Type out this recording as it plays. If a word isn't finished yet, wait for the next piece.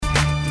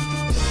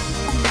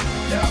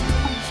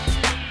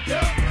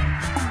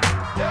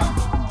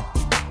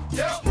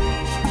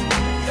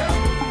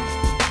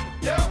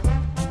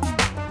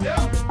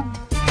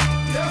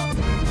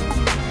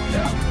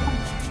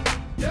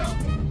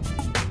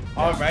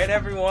right,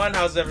 everyone.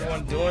 How's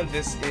everyone doing?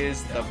 This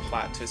is the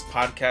Plot Twist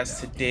Podcast.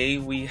 Today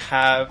we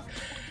have,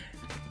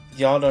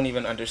 y'all don't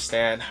even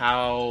understand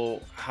how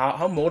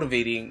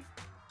motivating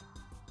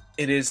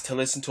it is to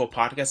listen to a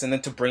podcast and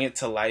then to bring it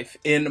to life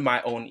in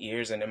my own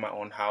ears and in my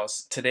own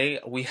house. Today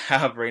we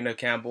have Rana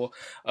Campbell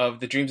of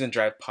the Dreams and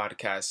Drive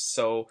podcast.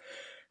 So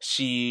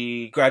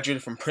she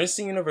graduated from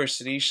Princeton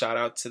University. Shout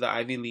out to the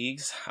Ivy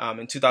Leagues.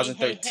 In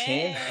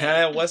 2013.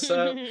 Hey. What's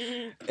up?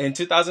 In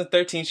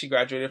 2013, she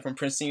graduated from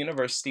Princeton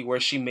University, where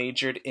she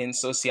majored in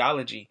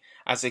sociology.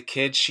 As a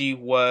kid, she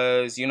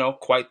was,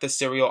 quite the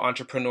serial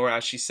entrepreneur,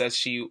 as she says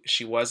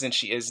she was and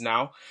she is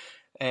now.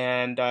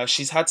 And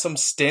she's had some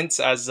stints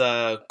as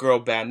a girl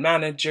band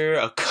manager,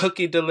 a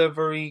cookie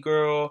delivery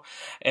girl,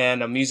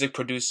 and a music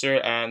producer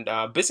and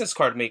a business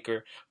card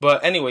maker.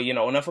 But anyway,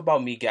 enough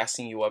about me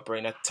gassing you up,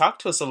 Raina. Talk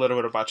to us a little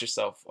bit about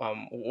yourself.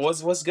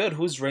 What's good?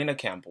 Who's Raina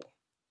Campbell?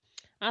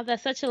 Oh,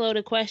 that's such a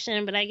loaded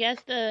question, but I guess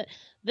the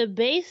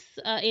base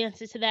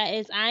answer to that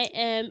is I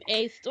am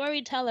a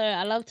storyteller.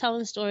 I love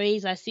telling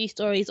stories. I see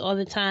stories all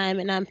the time,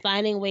 and I'm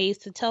finding ways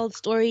to tell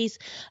stories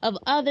of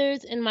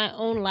others in my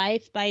own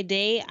life. By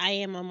day, I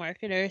am a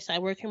marketer, so I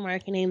work in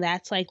marketing.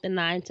 That's like the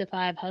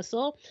 9-to-5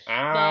 hustle.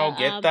 Ow,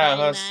 get that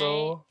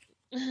hustle.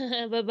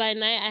 But by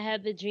night, I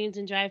have the Dreams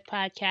and Drive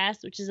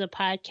podcast, which is a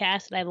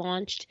podcast that I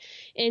launched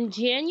in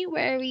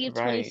January of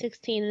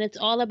 2016, and it's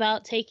all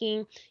about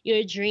taking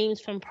your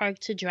dreams from park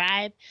to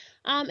drive.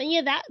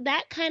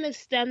 That kind of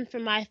stemmed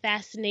from my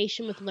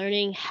fascination with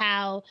learning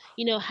how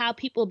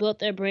people built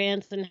their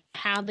brands and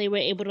how they were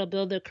able to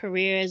build their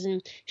careers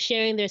and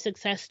sharing their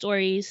success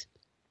stories.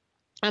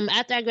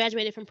 After I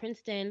graduated from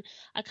Princeton,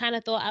 I kind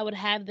of thought I would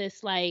have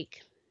this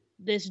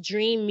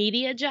dream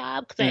media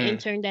job because I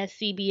interned at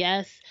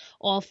CBS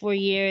all 4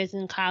 years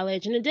in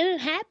college, and it didn't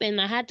happen.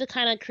 I had to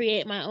kind of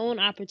create my own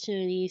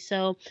opportunities.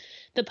 So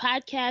the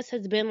podcast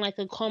has been like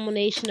a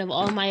culmination of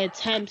all my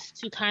attempts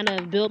to kind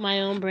of build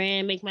my own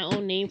brand, make my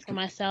own name for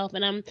myself,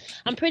 and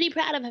I'm pretty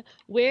proud of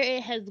where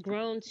it has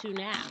grown to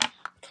now.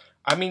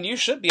 I mean, you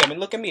should be. I mean,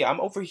 look at me.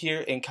 I'm over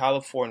here in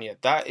California.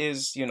 That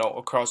is,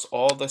 across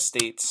all the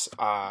states.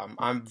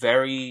 I'm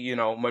very,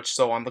 much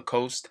so on the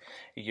coast.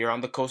 You're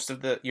on the coast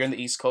you're in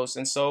the East Coast.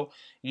 And so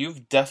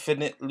you've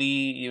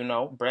definitely,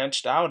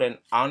 branched out. And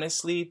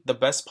honestly, the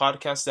best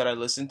podcasts that I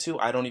listen to,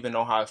 I don't even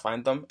know how I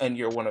find them. And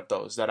you're one of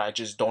those that I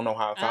just don't know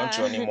how I found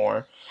you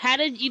anymore.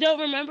 You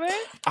don't remember?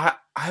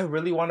 I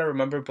really want to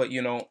remember, but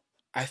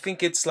I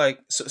think it's like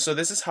so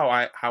this is how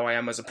I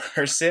am as a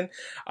person.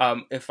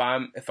 If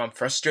I'm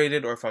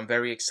frustrated or if I'm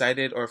very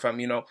excited or if I'm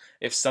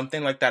if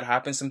something like that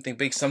happens, something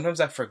big, sometimes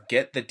I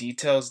forget the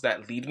details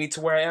that lead me to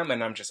where I am,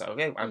 and I'm just like,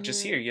 okay, I'm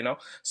just here,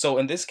 So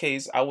in this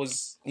case, I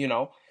was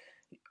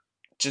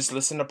just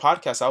listening to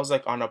podcasts. I was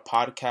like on a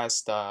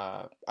podcast,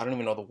 I don't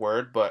even know the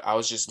word, but I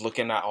was just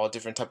looking at all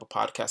different type of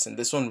podcasts, and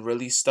this one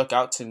really stuck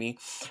out to me.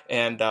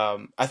 And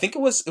I think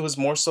it was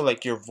more so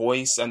like your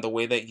voice and the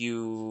way that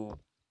you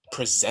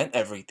present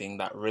everything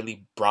that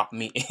really brought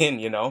me in.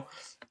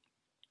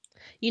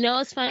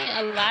 It's funny,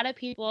 a lot of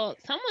people,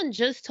 someone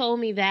just told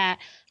me that,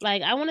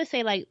 like, I want to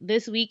say like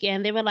this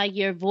weekend, they were like,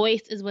 your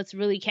voice is what's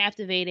really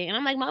captivating. And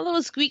I'm like, my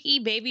little squeaky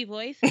baby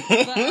voice. But,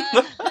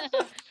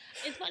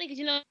 it's funny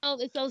because,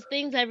 it's those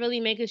things that really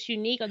make us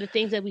unique, or the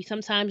things that we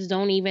sometimes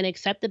don't even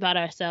accept about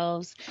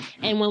ourselves.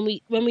 And when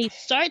we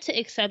start to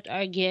accept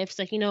our gifts,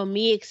 like,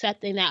 me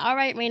accepting that, all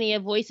right, Raina, your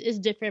voice is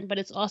different, but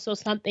it's also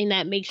something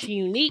that makes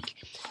you unique,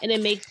 and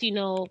it makes,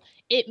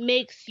 it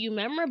makes you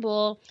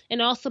memorable. And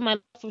also my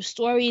love for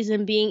stories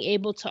and being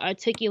able to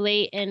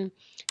articulate and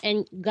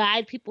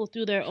guide people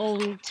through their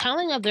own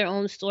telling of their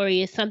own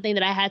story is something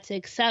that I had to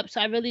accept.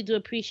 So I really do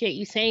appreciate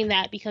you saying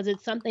that, because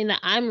it's something that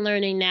I'm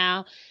learning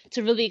now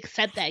to really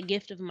accept that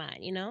gift of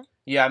mine,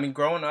 Yeah, I mean,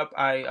 growing up,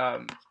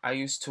 I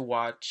used to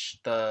watch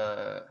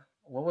the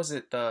girl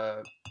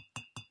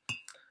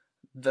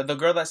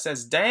that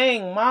says,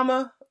 "Dang,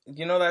 mama."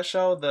 You know that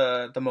show,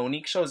 the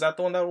Monique show? Is that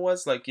the one that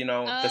was like, the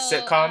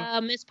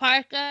sitcom? Miss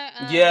Parker.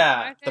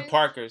 Yeah, the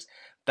Parkers.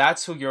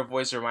 That's who your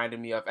voice reminded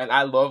me of, and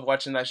I love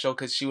watching that show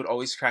because she would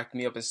always crack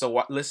me up. And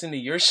so, listening to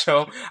your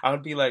show, I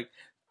would be like,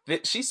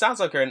 she sounds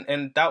like her.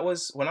 And that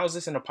was when I was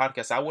listening to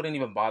podcasts. I wouldn't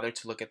even bother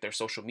to look at their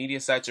social media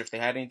sites or if they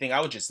had anything.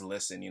 I would just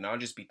listen, I'd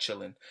just be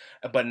chilling.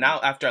 But now,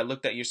 after I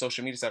looked at your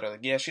social media site, I was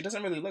like, yeah, she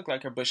doesn't really look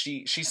like her, but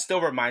she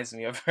still reminds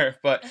me of her.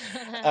 But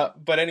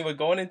anyway,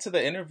 going into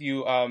the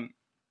interview,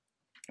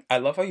 I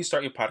love how you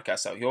start your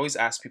podcast out. You always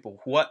ask people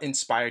what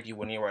inspired you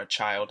when you were a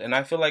child, and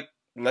I feel like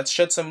let's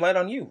shed some light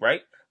on you,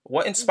 right?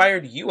 What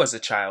inspired you as a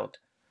child?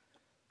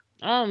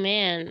 Oh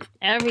man,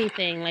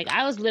 everything. Like,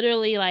 I was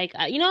literally like,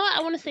 I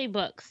want to say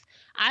books.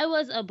 I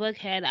was a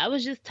bookhead. I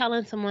was just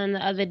telling someone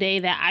the other day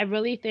that I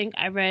really think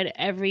I read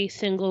every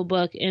single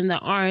book in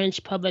the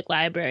Orange Public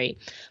Library.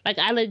 Like,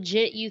 I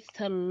legit used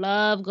to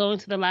love going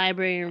to the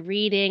library and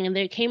reading. And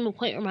there came a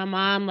point where my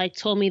mom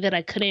told me that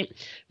I couldn't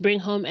bring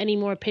home any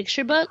more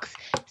picture books.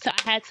 So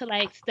I had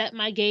to step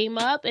my game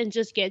up and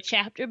just get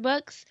chapter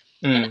books.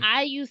 And Mm.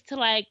 I used to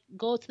like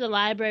go to the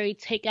library,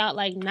 take out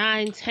like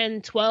 9,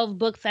 10, 12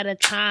 books at a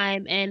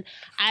time, and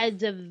I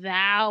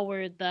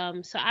devoured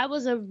them. So I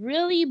was a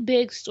really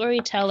big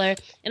storyteller.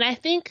 And I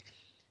think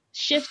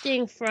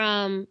shifting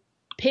from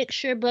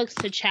picture books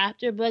to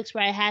chapter books,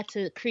 where I had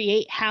to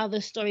create how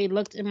the story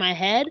looked in my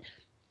head,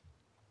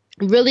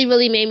 really,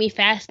 really made me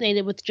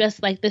fascinated with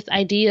just like this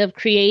idea of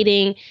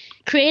creating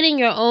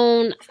your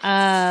own,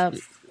 I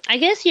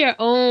guess your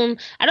own,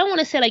 I don't want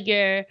to say like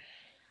your,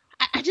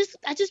 I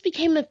just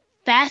became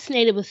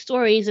fascinated with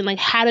stories and like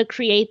how to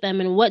create them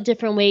and what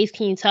different ways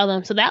can you tell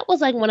them. So that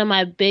was like one of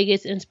my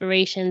biggest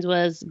inspirations,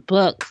 was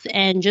books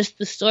and just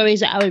the stories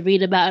that I would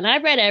read about. And I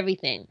read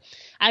everything.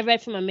 I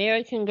read from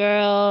American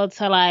Girl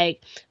to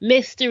like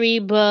mystery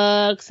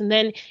books, and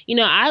then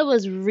I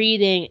was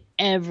reading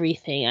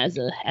everything as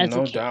a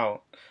No kid.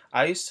 doubt.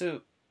 I used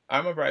to. I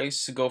remember I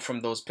used to go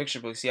from those picture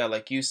books, yeah,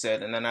 like you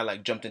said, and then I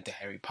like jumped into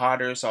Harry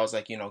Potter. So I was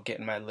like,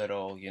 getting my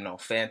little,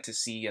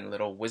 fantasy and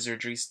little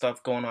wizardry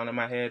stuff going on in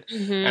my head.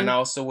 And Mhm. I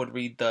also would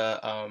read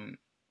the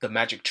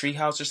Magic Tree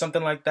House or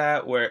something like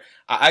that, where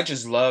I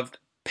just loved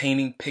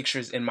painting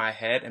pictures in my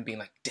head and being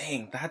like,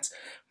 dang, that's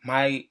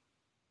my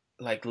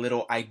like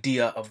little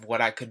idea of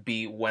what I could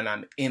be when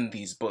I'm in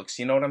these books.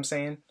 You know what I'm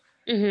saying?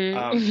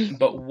 Mhm.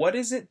 But what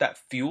is it that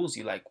fuels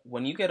you? Like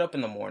when you get up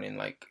in the morning,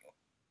 like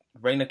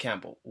Raina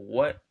Campbell,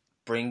 what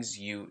brings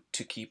you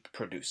to keep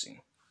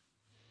producing?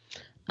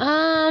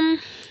 um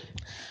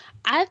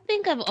I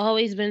think I've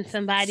always been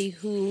somebody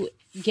who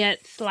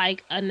gets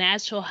like a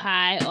natural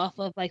high off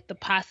of like the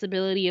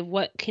possibility of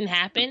what can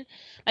happen.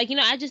 Like,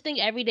 I just think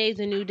every day is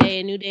a new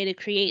day to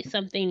create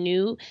something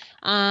new.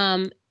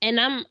 And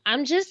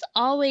I'm just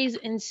always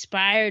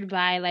inspired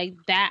by like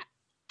that,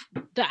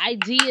 the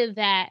idea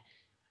that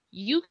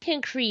you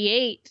can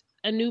create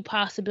a new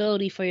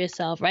possibility for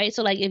yourself, right?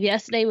 So like if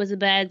yesterday was a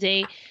bad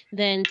day,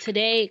 then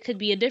today could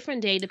be a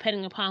different day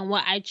depending upon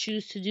what I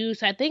choose to do.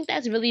 So I think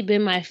that's really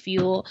been my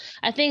fuel.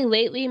 I think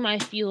lately my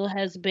fuel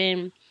has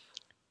been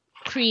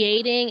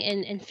creating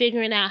and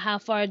figuring out how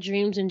far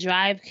dreams and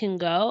drive can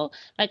go.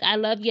 Like I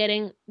love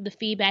getting the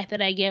feedback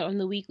that I get on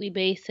the weekly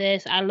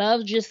basis. I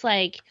love just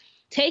like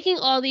taking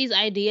all these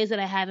ideas that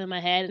I have in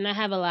my head, and I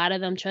have a lot of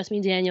them. Trust me,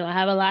 Daniel, I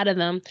have a lot of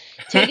them.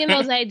 Taking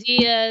those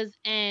ideas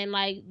and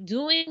like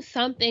doing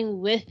something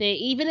with it,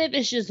 even if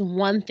it's just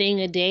one thing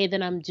a day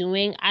that I'm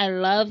doing. I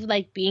love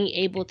like being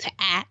able to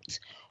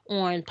act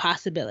on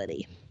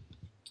possibility.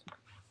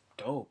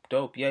 Dope,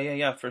 dope. Yeah, yeah,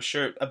 yeah, for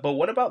sure. But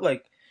what about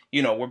like,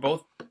 we're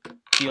both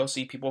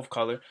POC, people of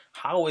color.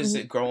 How is Mhm.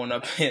 it growing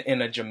up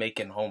in a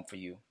Jamaican home for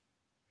you?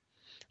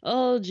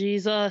 Oh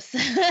Jesus.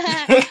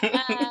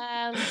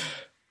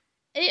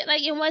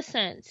 Like in what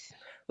sense?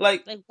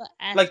 like Like what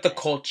like the aspect?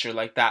 culture,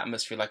 like the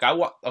atmosphere. Like I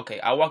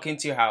walk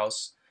into your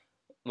house,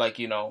 like,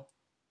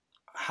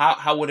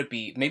 how would it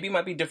be? Maybe it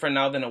might be different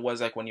now than it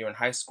was like when you were in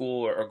high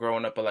school or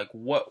growing up, but like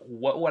what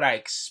would I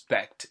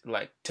expect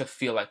like to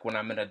feel like when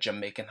I'm in a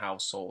Jamaican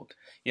household?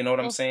 You know what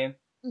I'm Well, saying?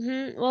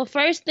 well,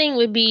 first thing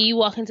would be you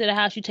walk into the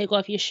house, you take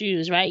off your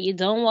shoes, right? You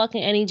don't walk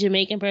in any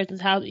Jamaican person's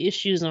house with your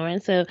shoes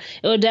on. So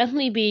it would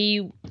definitely be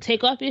you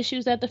take off your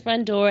shoes at the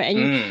front door, and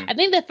you. Mm. I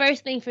think the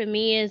first thing for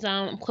me is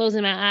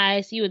closing my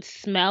eyes. You would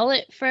smell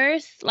it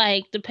first,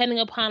 like depending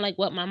upon like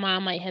what my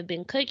mom might have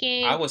been I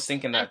cooking. was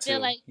thinking I that feel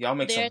too. like Y'all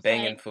make some there's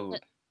banging like food.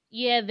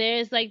 yeah,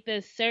 there's like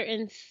this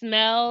certain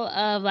smell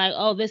of like,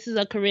 oh, this is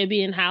a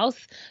Caribbean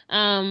house.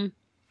 Um,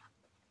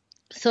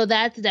 so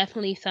that's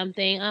definitely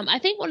something. I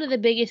think one of the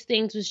biggest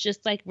things was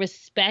just like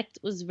respect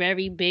was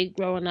very big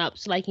growing up.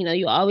 So like,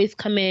 you always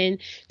come in,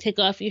 take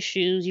off your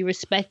shoes, you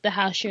respect the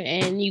house you're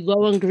in, you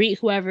go and greet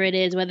whoever it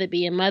is, whether it be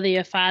your mother,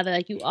 your father.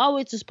 Like you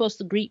always are supposed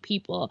to greet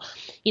people.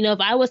 If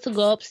I was to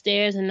go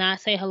upstairs and not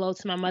say hello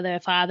to my mother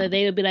or father,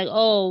 they would be like,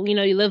 oh, you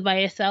live by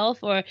yourself,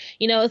 or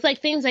it's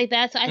like things like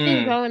that. So I think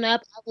Mm. growing up,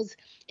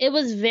 it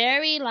was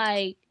very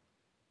like,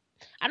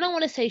 I don't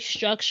want to say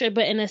structured,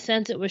 but in a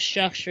sense it was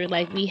structured.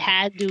 Like we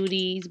had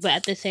duties, but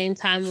at the same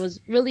time it was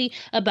really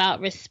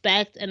about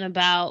respect and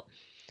about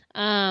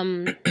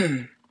um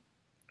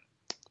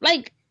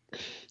like,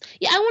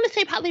 yeah, I want to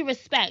say probably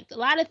respect. A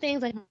lot of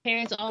things like my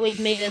parents always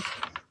made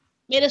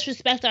us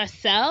respect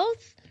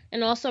ourselves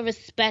and also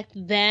respect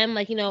them.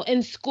 Like,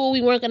 in school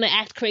we weren't gonna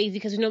act crazy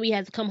because we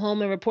had to come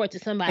home and report to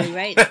somebody,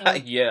 right? So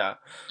Yeah.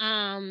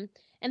 um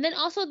and then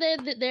also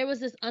there was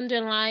this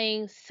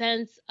underlying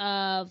sense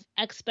of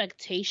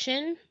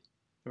expectation.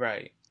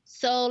 Right.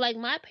 So like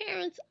my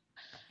parents,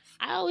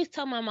 I always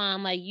tell my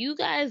mom, like, you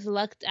guys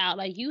lucked out.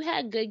 Like you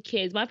had good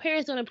kids. My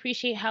parents don't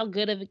appreciate how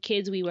good of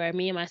kids we were,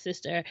 me and my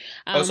sister.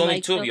 Oh, it's only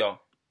Like two of y'all.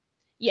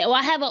 yeah, well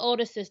I have an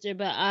older sister,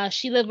 but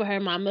she lived with her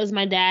mom. It was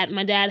my dad.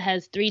 My dad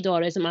has 3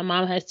 daughters and my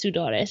mom has 2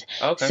 daughters.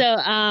 Okay.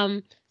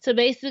 So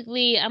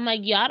basically I'm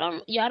like, y'all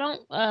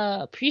don't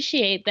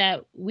appreciate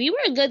that we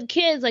were good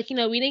kids. Like,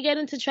 we didn't get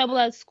into trouble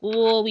at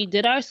school. We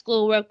did our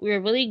schoolwork. We were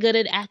really good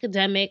at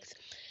academics.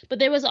 But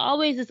there was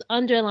always this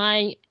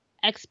underlying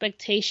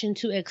expectation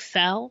to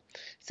excel.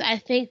 So I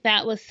think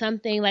that was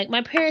something like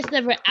my parents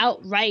never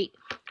outright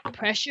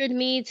pressured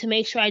me to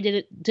make sure I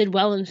did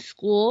well in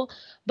school,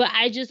 but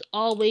I just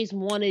always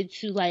wanted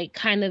to like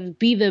kind of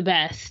be the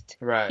best.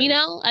 You Right.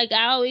 know? Like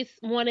I always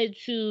wanted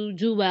to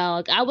do well.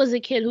 Like I was a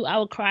kid who I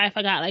would cry if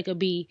I got like a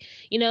B,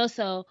 you know?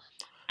 So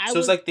I So it's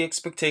was like the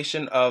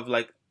expectation of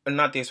like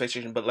not the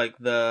expectation, but like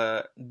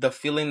the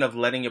feeling of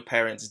letting your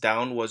parents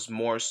down was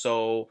more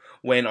so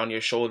weighing on your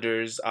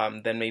shoulders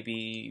than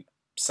maybe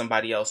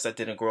somebody else that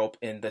didn't grow up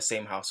in the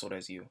same household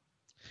as you.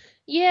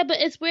 yeah, but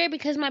it's weird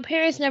because my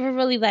parents never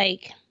really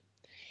like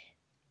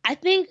I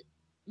think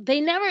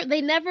they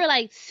never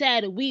like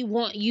said we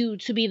want you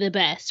to be the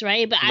best,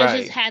 right? But I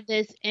just Right. had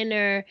this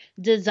inner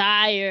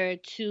desire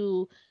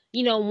to,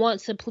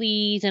 want to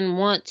please and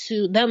want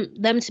to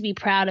them to be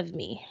proud of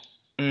me.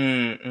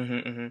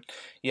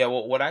 Yeah,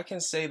 well, what I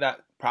can say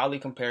that probably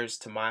compares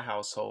to my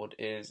household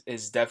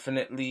is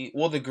definitely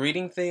well the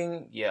greeting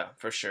thing, yeah,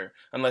 for sure.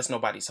 Unless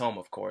nobody's home,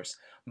 of course.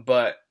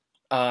 But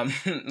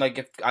like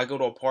if I go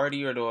to a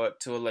party or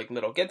to a like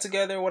little get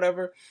together or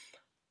whatever,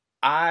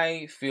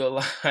 I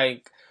feel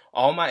like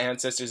all my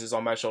ancestors is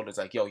on my shoulders.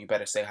 Like, yo, you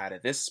better say hi to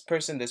this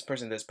person, this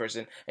person, this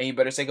person, and you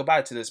better say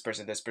goodbye to this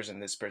person, this person,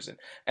 this person.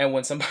 And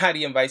when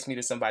somebody invites me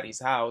to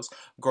somebody's house,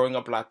 growing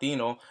up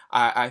Latino,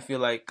 I feel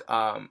like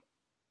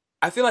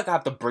I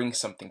have to bring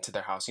something to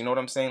their house. You know what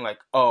I'm saying? Like,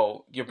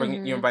 oh, you're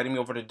Mhm. inviting me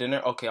over to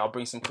dinner. Okay, I'll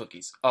bring some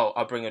cookies. Oh,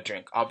 I'll bring a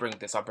drink. I'll bring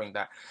this. I'll bring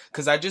that.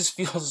 Because I just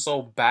feel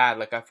so bad.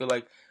 Like I feel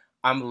like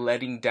I'm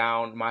letting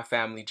down my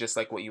family, just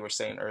like what you were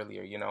saying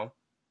earlier. You know?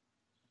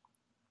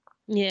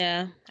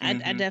 Yeah, I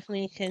Mm-hmm.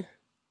 definitely can.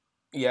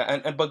 Yeah,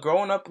 and but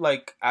growing up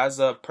like as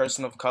a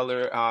person of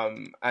color,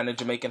 and a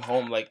Jamaican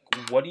home, like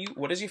what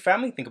does your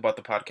family think about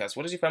the podcast?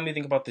 What does your family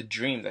think about the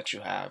dream that you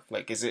have?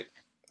 Like, is it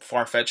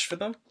far fetched for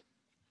them?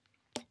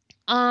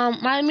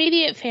 My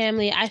immediate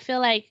family, I feel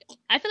like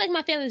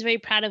my family is very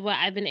proud of what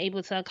I've been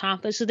able to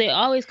accomplish. So they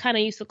always kind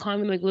of used to call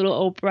me like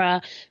little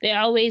Oprah. They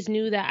always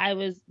knew that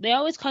they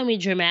always call me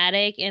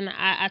dramatic, and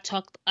I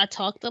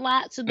talked a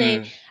lot. So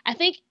Mm, I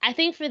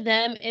think for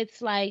them,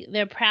 it's like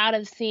they're proud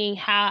of seeing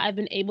how I've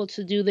been able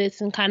to do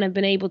this and kind of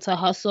been able to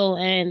hustle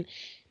and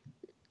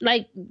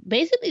like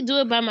basically do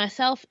it by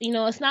myself.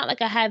 It's not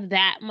like I have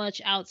that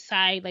much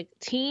outside like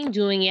team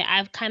doing it.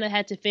 I've kind of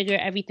had to figure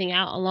everything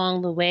out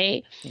along the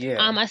way.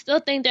 yeah, I still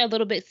think they're a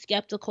little bit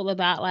skeptical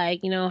about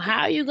like,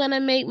 how are you gonna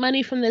make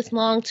money from this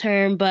long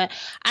term? But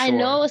I sure.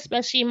 know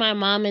especially my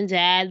mom and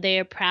dad,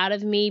 they're proud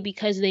of me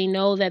because they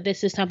know that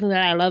this is something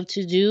that I love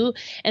to do.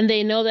 And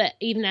they know that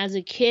even as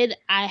a kid,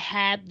 I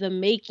had the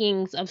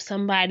makings of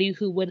somebody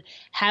who would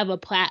have a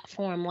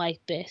platform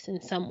like this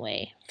in some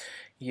way.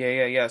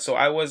 Yeah. So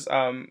I was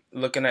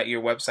looking at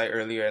your website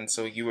earlier, and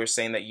so you were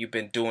saying that you've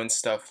been doing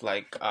stuff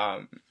like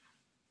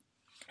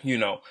you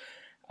know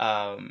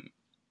um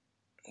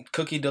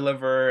cookie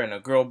deliver and a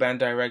girl band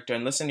director,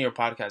 and listen to your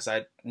podcast.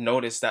 I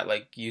noticed that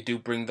like you do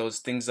bring those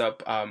things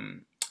up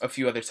a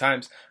few other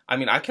times. I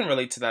mean, I can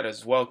relate to that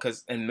as well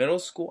because in middle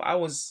school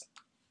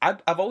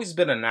I've always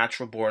been a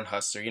natural born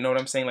hustler. You know what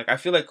I'm saying? Like I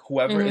feel like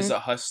whoever is Mhm. a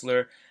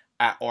hustler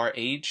at our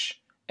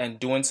age and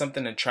doing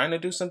something and trying to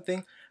do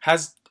something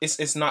has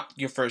it's not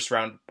your first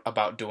round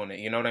about doing it.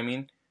 You know what I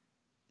mean?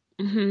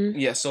 Mhm.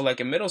 Yeah. So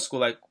like in middle school,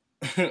 like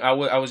I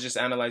was just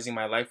analyzing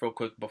my life real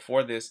quick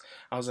before this.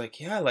 I was like,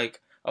 yeah, like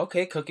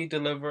okay, cookie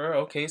deliverer.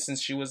 Okay, since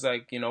she was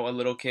like a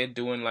little kid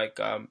doing like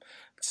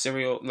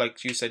cereal,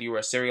 like you said, you were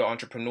a serial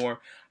entrepreneur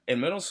in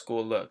middle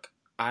school. Look,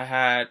 I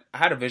had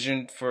a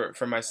vision for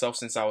myself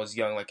since I was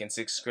young. Like in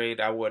sixth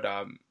grade, I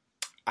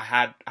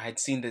had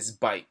seen this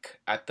bike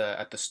at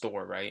the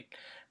store, right?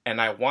 And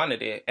I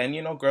wanted it. And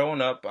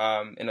growing up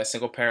in a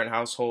single parent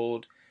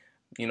household,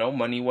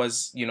 money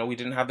was, we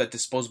didn't have that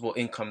disposable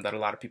income that a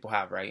lot of people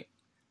have, right?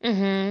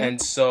 Mhm.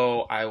 And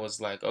so I was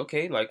like,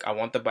 okay, like I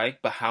want the bike,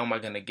 but how am I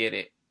gonna get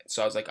it?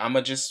 So I was like, I'm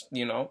gonna just,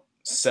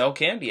 sell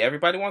candy.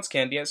 Everybody wants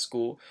candy at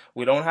school.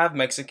 We don't have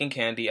Mexican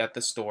candy at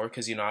the store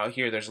because out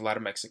here there's a lot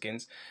of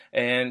Mexicans,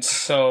 and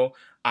so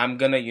I'm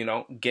gonna,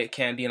 get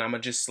candy and I'm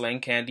gonna just slang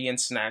candy and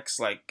snacks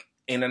like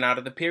in and out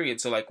of the period.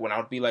 So like when I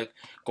would be like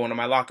going to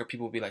my locker,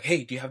 people would be like,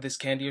 "Hey, do you have this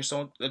candy or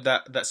so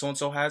that so and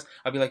so has?"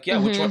 I'd be like, "Yeah,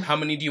 which one? Mhm. How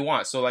many do you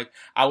want?" So like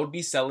I would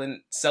be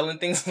selling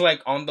things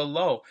like on the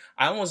low.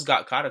 I almost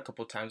got caught a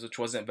couple times, which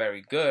wasn't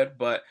very good,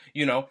 but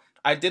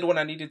I did what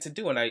I needed to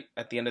do, and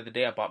at the end of the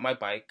day, I bought my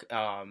bike.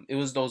 It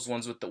was those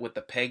ones with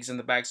the pegs in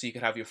the back, so you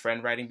could have your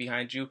friend riding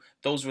behind you.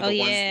 Those were Oh the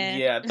ones.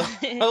 yeah.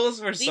 Yeah, those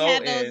were We so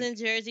had those in. in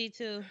Jersey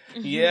too.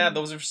 Yeah,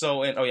 those are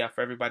so in. Oh yeah, for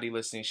everybody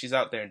listening, she's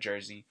out there in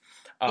Jersey.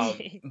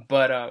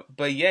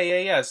 But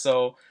yeah.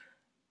 So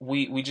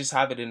we just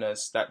have it in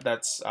us.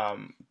 That's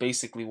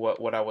basically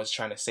what I was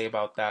trying to say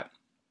about that.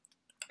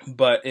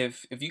 But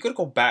if you could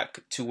go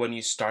back to when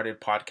you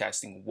started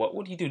podcasting, what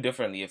would you do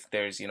differently if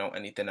there's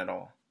anything at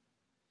all?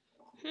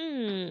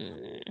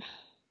 Hmm.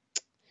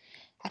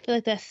 I feel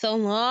like that's so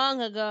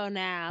long ago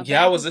now.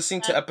 Yeah, I Back was in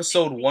listening to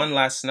episode 1 2016.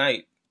 last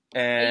night, Oh,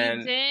 you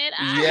and did?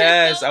 I'm so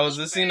yes, I was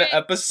over listening to it. Do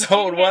you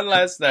episode hear 1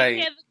 last do you night.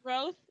 hear the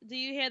growth? Do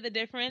you hear the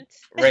difference?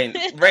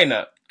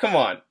 Raina, come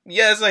on.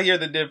 Yes, I hear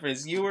the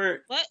difference. You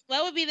were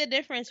What would be the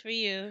difference for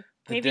you?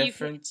 The Maybe you could,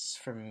 difference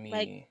for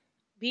like, me.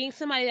 being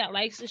somebody that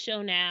likes the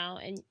show now,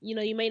 and you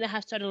may not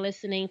have started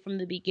listening from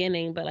the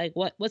beginning, but like,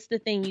 what's the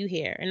thing you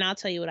hear? And I'll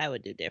tell you what I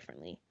would do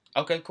differently.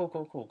 Okay, cool,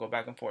 cool, cool. Go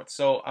back and forth.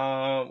 So,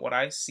 what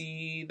I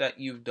see that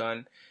you've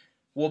done,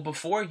 well,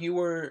 before you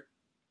were,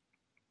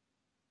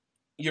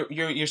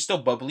 you're still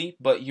bubbly,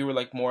 but you were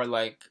like more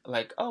like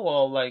oh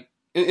well, like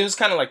it was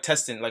kind of like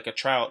testing, like a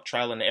trial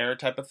and error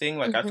type of thing.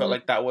 Like I felt Hmm.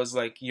 like that was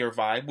like your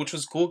vibe, which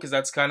was cool because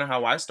that's kind of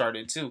how I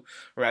started too,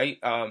 right?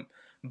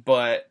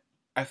 But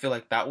I feel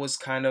like that was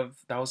kind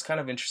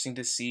of interesting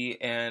to see,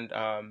 and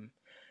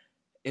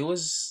it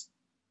was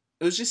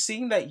it was just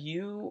seeing that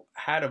you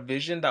had a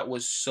vision that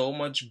was so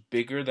much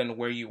bigger than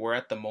where you were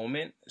at the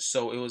moment.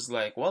 So it was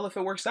like, well, if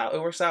it works out,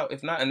 it works out.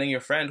 If not, and then your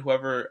friend,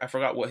 whoever, I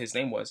forgot what his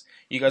name was,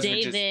 you guys were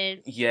just,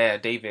 David. yeah,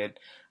 David.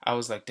 I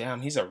was like,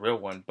 damn, he's a real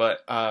one. But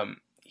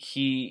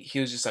he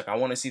was just like, I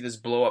want to see this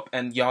blow up,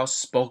 and y'all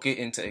spoke it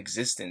into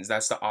existence.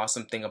 That's the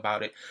awesome thing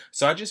about it.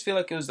 So I just feel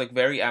like it was like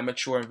very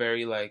amateur and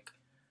very like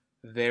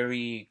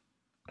very,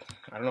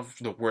 I don't know if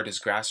the word is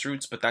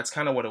grassroots, but that's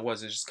kind of what it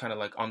was. It's just kind of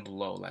like on the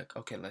low, like,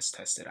 okay, let's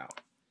test it out.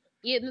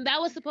 Yeah,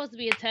 that was supposed to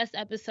be a test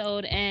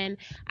episode, and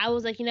I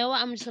was like, you know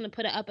what? I'm just gonna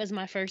put it up as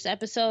my first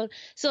episode.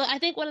 So I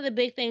think one of the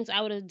big things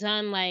I would have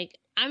done, like,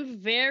 I'm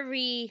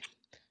very,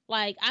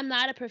 like, I'm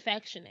not a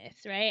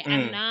perfectionist, right?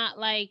 I'm Mm, not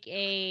like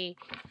a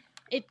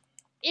if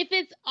if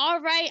it's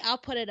all right, I'll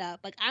put it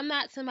up. Like, I'm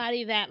not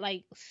somebody that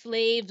like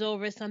slaves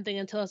over something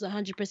until it's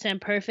 100%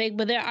 perfect.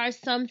 But there are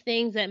some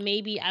things that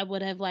maybe I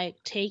would have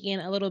like taken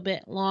a little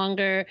bit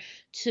longer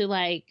to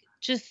like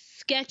just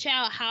sketch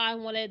out how I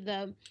wanted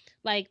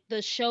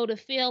the show to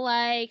feel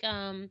like.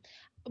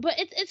 But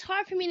it's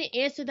hard for me to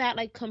answer that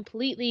like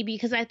completely,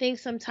 because I think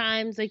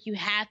sometimes like you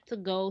have to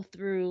go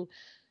through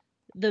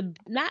the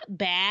not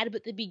bad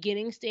but the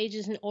beginning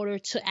stages in order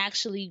to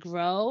actually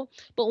grow.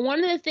 But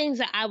one of the things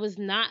that I was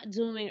not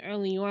doing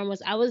early on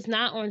was I was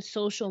not on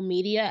social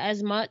media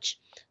as much.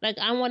 Like,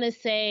 I want to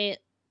say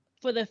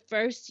for the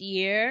first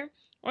year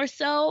or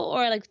so,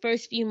 or like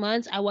first few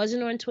months, I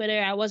wasn't on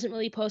Twitter, I wasn't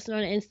really posting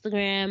on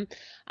Instagram.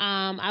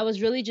 I was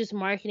really just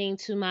marketing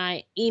to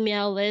my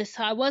email list,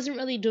 so I wasn't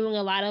really doing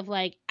a lot of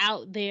like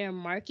out there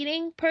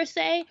marketing per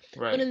se.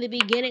 But right. in the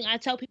beginning, I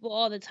tell people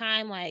all the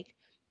time, like,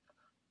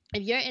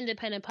 if you're an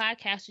independent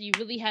podcaster, you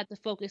really have to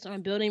focus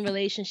on building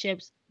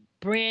relationships,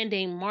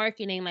 branding,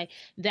 marketing. Like,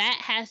 that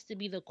has to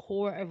be the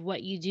core of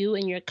what you do.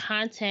 And your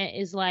content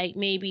is like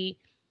maybe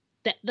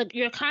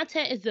your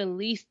content is the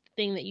least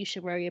thing that you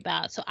should worry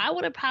about. So I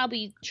would have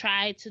probably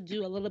tried to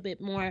do a little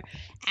bit more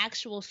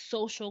actual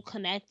social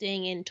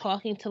connecting and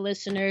talking to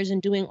listeners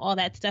and doing all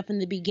that stuff in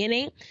the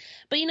beginning.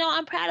 But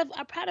I'm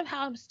proud of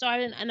how I'm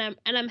starting, and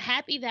I'm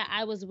happy that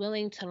I was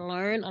willing to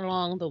learn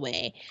along the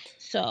way.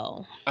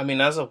 So I mean,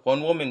 as a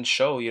one woman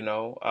show,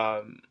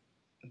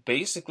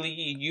 basically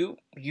you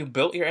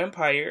built your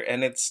empire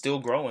and it's still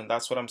growing.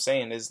 That's what I'm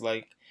saying. Is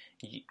like,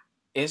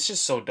 it's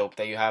just so dope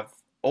that you have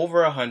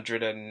over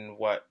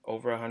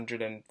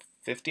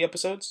 150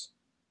 episodes.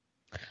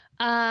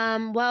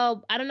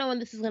 well, I don't know when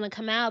this is gonna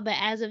come out, but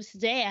as of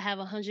today, I have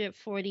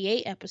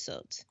 148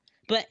 episodes.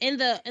 But in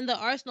the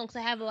arsenal, because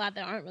I have a lot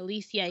that aren't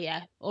released yet,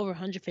 yeah, over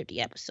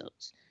 150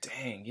 episodes.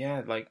 Dang,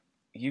 yeah, like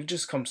you've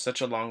just come such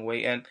a long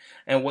way, and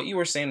what you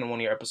were saying in one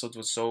of your episodes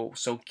was so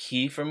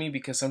key for me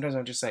because sometimes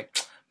I'm just like,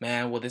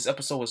 man, well this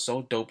episode was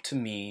so dope to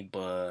me,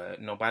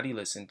 but nobody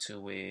listened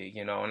to it,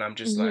 and I'm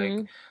just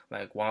Mm-hmm.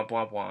 like womp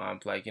womp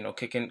womp, like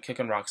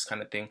kicking rocks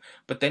kind of thing.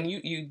 But then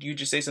you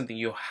just say something.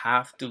 You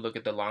have to look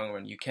at the long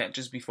run. You can't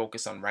just be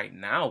focused on right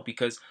now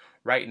because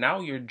right now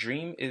your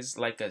dream is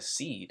like a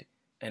seed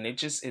and it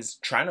just is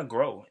trying to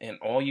grow, and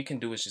all you can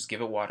do is just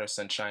give it water,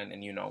 sunshine,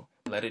 and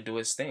let it do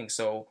its thing.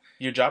 So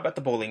your job at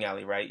the bowling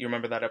alley, right? You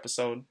remember that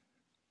episode?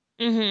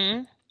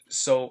 Mm-hmm.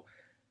 So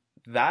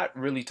that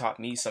really taught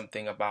me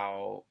something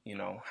about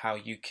how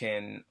you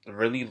can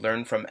really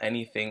learn from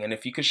anything. And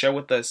if you could share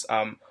with us,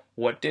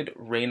 what did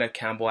Raina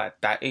Campbell at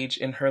that age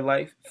in her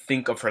life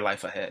think of her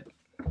life ahead?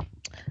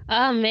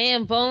 Oh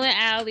man, bowling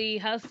alley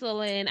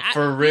hustling.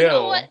 For You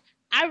know what? real.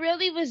 I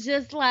really was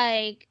just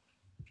like,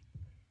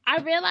 I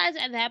realized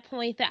at that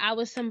point that I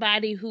was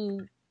somebody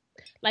who,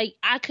 like,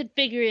 I could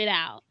figure it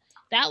out.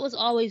 That was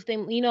always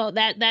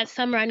the, that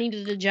summer I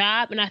needed a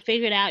job, and I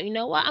figured out, you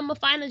know what, I'm gonna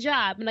find a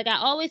job. And like, I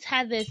always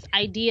had this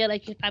idea,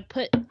 like, if I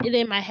put it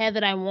in my head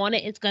that I want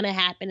it, it's gonna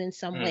happen in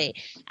some Mm. way.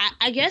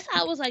 I guess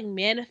I was like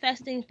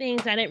manifesting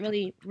things I didn't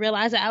really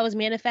realize that I was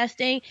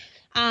manifesting.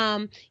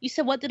 You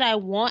said, what did I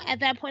want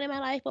at that point in my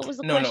life? What was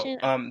the No, no.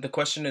 question? The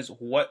question is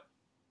what.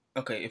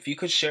 Okay, if you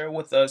could share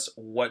with us,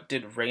 what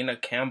did Raina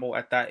Campbell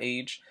at that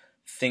age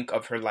think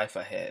of her life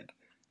ahead?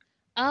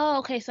 Oh,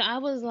 okay. So I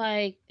was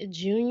like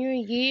junior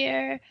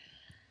year.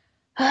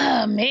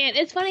 Oh man,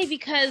 it's funny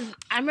because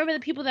I remember the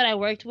people that I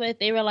worked with,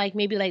 they were like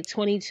maybe like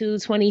 22,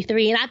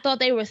 23, and I thought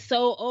they were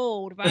so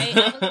old, right?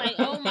 I was like,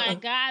 "Oh my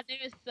God,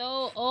 they're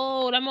so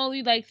old. I'm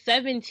only like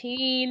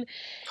 17."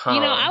 Huh.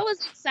 I was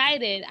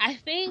excited. I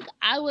think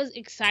I was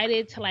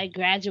excited to like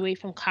graduate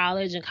from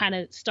college and kind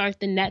of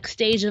start the next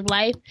stage of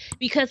life,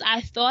 because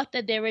I thought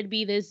that there would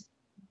be this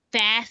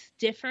fast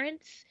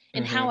difference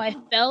in how Mm-hmm.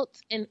 I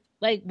felt and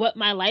like what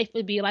my life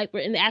would be like.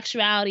 But in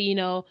actuality, you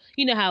know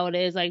how it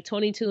is. Like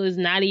 22 is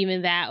not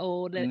even that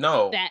old.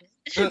 No. That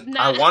is I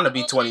not want to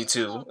be old at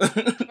 22. all,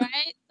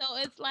 right? So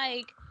it's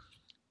like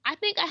I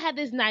think I had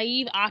this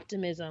naive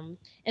optimism,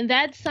 and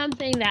that's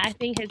something that I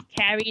think has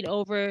carried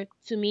over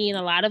to me in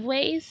a lot of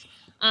ways.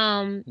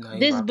 Naive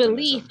This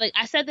belief, optimism. like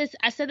I said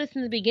this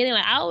in the beginning,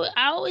 like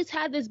I always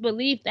had this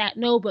belief that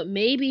no, but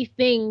maybe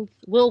things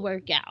will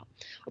work out,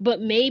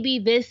 but maybe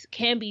this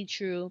can be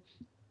true.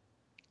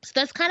 So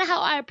that's kind of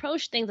how I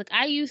approach things. Like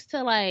I used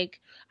to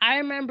I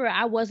remember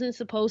I wasn't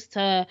supposed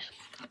to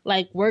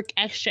like work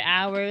extra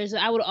hours.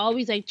 I would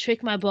always like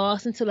trick my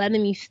boss into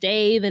letting me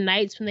stay the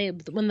nights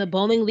when the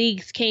bowling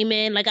leagues came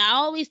in. Like I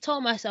always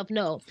told myself,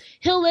 no,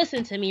 he'll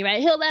listen to me,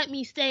 right? He'll let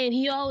me stay, and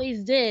he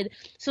always did.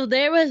 So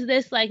there was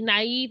this like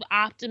naive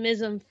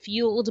optimism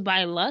fueled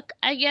by luck,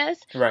 I guess,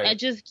 that Right.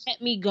 just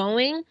kept me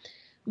going.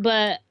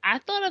 But I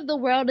thought of the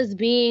world as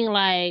being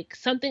like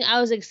something I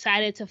was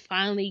excited to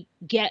finally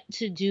get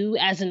to do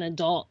as an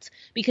adult.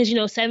 Because,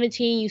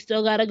 17, you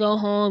still got to go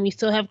home, you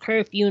still have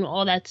curfew and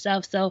all that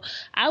stuff. So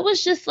I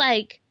was just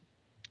like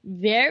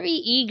very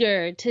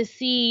eager to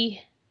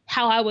see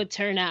how I would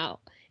turn out,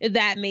 if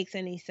that makes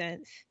any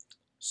sense.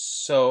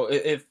 So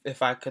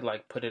if I could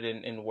like put it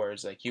in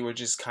words, like you were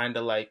just kind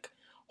of like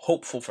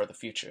hopeful for the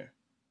future.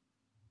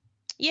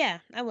 Yeah,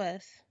 I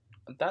was.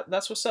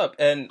 That's what's up.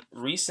 And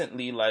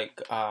recently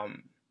like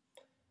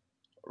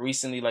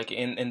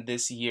in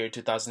this year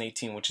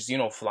 2018, which is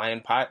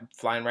flying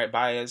right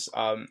by us,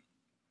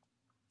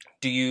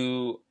 do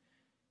you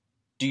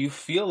do you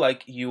feel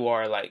like you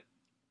are like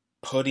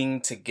putting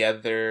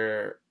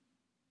together,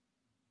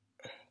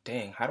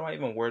 dang, how do I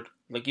even word,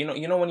 like you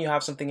know when you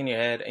have something in your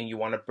head and you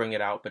want to bring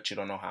it out but you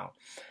don't know how.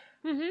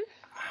 Mhm.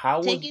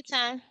 How Take would your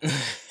time.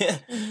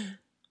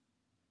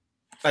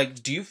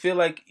 like do you feel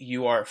like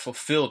you are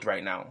fulfilled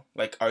right now?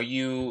 Like are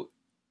you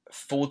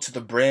full to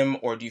the brim,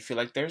 or do you feel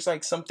like there's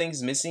like some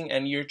things missing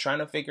and you're trying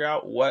to figure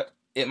out what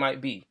it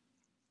might be?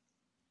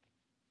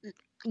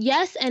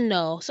 Yes and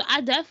no. So I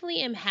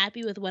definitely am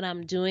happy with what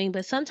I'm doing,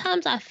 but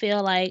sometimes I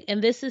feel like,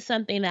 and this is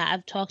something that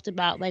I've talked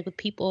about like with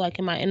people like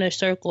in my inner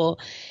circle,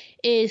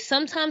 is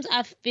sometimes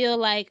I feel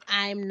like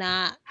I'm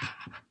not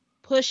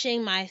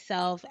pushing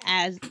myself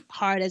as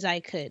hard as I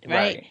could,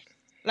 right? Right.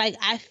 Like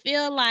I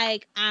feel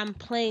like I'm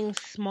playing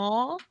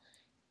small.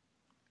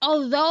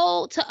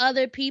 Although to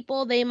other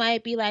people they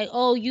might be like,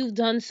 "Oh, you've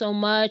done so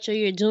much or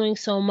you're doing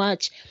so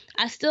much."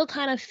 I still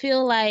kind of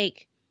feel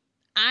like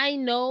I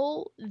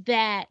know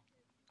that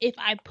if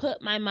I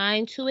put my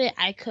mind to it,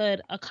 I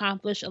could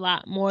accomplish a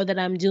lot more than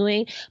I'm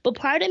doing. But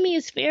part of me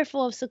is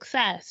fearful of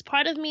success.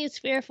 Part of me is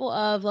fearful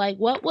of like,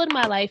 what would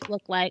my life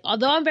look like?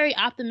 Although I'm very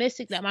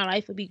optimistic that my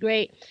life would be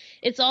great,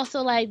 it's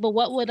also like, but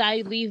what would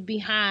I leave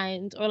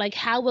behind? Or like,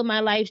 how would my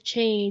life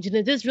change? And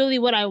is this really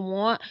what I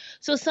want?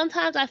 So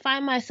sometimes I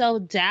find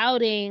myself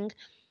doubting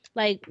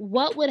like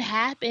what would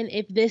happen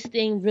if this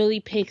thing really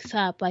picks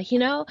up, like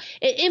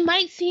it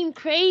might seem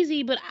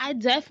crazy, but I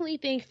definitely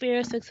think fear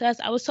of success,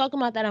 I was talking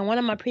about that on one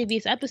of my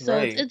previous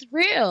episodes, Right. it's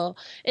real,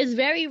 it's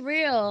very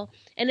real,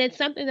 and it's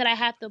something that I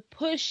have to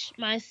push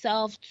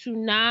myself to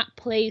not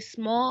play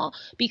small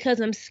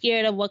because I'm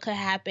scared of what could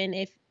happen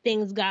if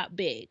things got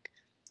big.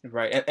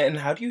 Right. And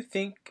how do you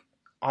think,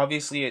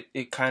 obviously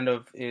it kind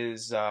of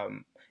is,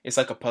 it's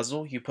like a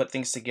puzzle. You put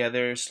things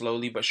together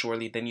slowly but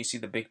surely, then you see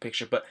the big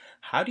picture. But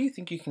how do you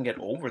think you can get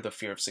over the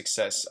fear of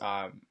success,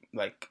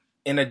 like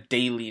in a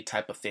daily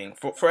type of thing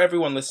for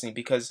everyone listening?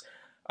 Because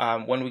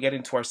when we get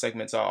into our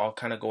segments, I'll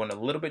kind of go in a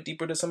little bit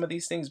deeper to some of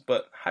these things.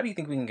 But how do you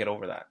think we can get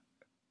over that?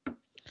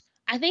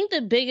 I think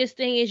the biggest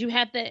thing is you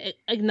have to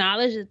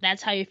acknowledge that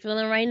that's how you're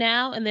feeling right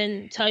now, and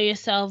then tell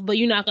yourself, but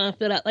you're not gonna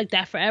feel that like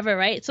that forever,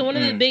 right? So one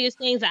of the Mm, biggest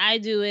things that I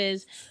do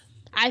is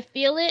I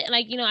feel it,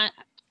 like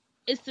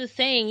it's the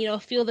saying,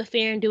 feel the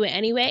fear and do it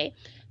anyway.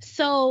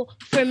 So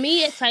for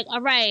me, it's like,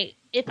 all right,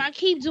 if I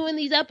keep doing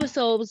these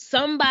episodes,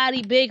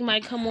 somebody big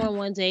might come on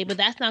one day, but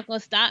that's not gonna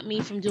stop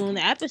me from doing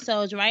the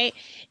episodes, right?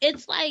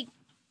 It's like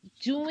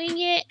doing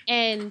it,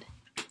 and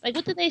like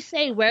what did they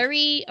say?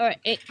 Worry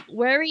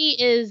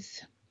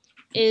is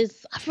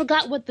I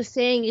forgot what the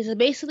saying is. It's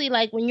basically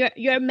like when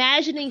you're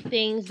imagining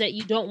things that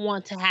you don't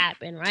want to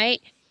happen,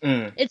 right?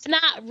 mm, It's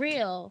not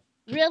real.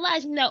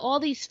 Realizing that all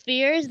these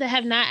fears that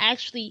have not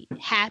actually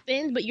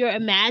happened, but you're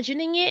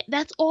imagining it,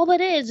 that's all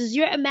it is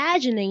you're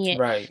imagining it.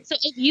 right. So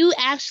if you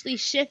actually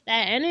shift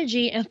that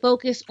energy and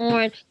focus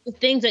on the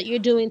things that you're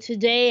doing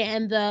today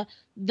and the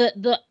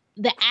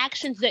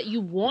actions that you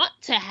want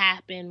to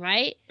happen,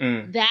 right?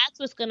 Mm, That's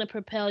what's going to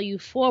propel you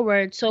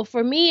forward. So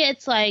for me,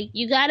 it's like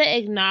you got to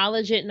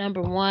acknowledge it,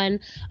 number one.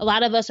 A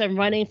lot of us are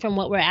running from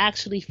what we're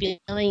actually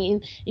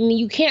feeling, and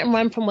you can't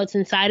run from what's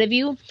inside of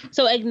you.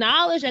 So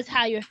acknowledge that's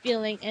how you're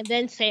feeling and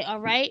then say, all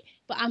right,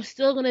 but I'm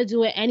still going to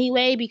do it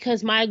anyway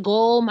because my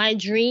goal, my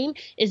dream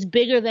is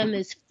bigger than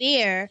this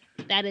fear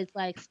that is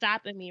like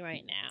stopping me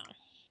right now.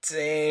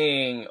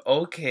 dang.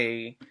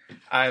 Okay.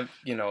 I'm,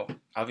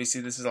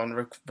 obviously this is on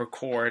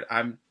record.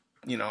 I'm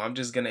I'm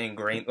just gonna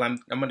I'm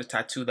gonna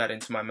tattoo that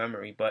into my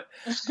memory. But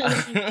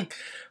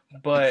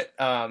but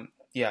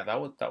yeah,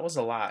 that was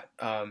a lot.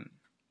 Dang,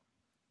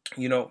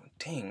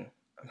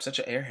 I'm such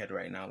an airhead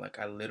right now. Like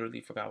I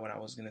literally forgot what I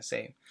was gonna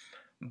say.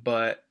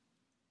 But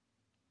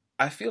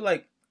I feel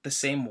like the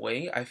same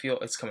way. I feel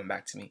it's coming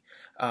back to me.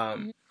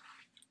 Um,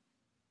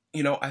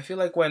 I feel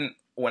like when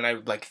I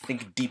like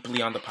think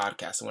deeply on the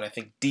podcast and when I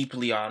think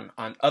deeply on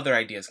other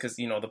ideas, because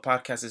the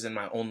podcast isn't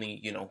my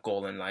only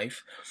goal in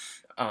life.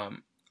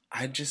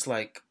 I just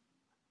like,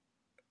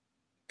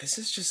 this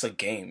is just a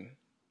game.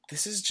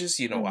 This is just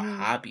a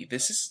hobby.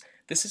 This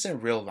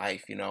isn't real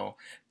life.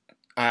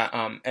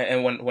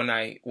 And when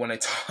I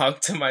talk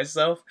to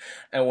myself,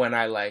 and when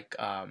I like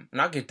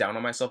not get down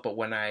on myself, but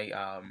when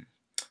I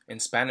in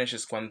Spanish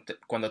is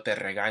cuando te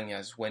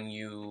regañas, when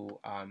you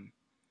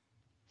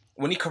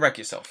correct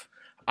yourself.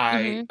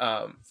 I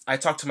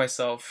talk to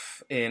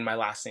myself in my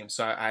last name,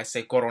 so I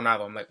say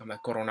Coronado. I'm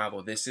like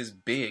Coronado. This is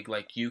big.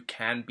 Like you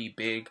can be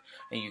big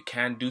and you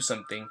can do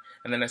something.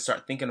 And then I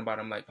start thinking about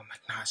it. I'm like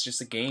nah, it's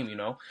just a game.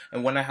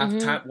 And when I have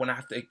time, when I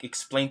have to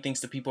explain things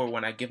to people, or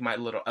when I give my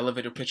little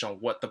elevator pitch on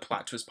what the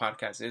Plot Twist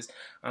podcast is,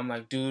 I'm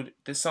like, dude,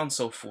 this sounds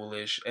so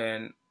foolish.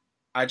 And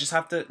I just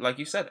have to, like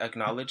you said,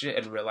 acknowledge it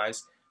and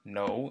realize,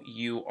 no,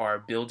 you are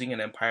building an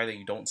empire that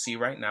you don't see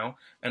right now,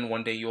 and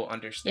one day you'll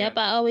understand. Yep,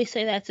 I always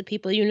say that to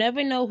people. You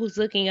never know who's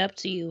looking up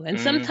to you, and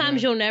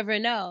sometimes you'll never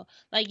know.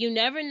 Like, you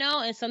never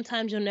know, and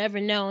sometimes you'll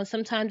never know, and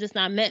sometimes it's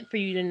not meant for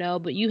you to know,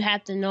 but you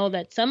have to know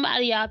that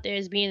somebody out there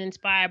is being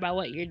inspired by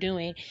what you're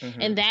doing,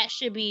 and that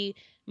should be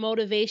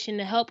motivation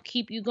to help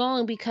keep you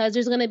going, because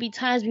there's going to be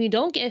times when you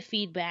don't get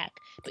feedback,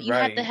 but you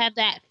have to have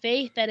that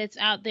faith that it's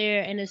out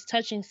there and it's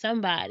touching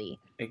somebody.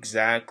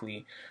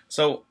 Exactly.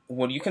 So,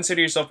 would you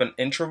consider yourself an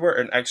introvert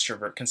or an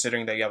extrovert,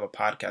 considering that you have a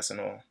podcast and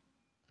all?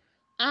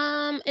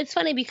 It's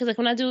funny because like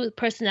when I do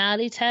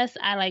personality tests,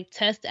 I like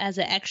test as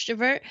an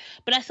extrovert,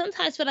 but I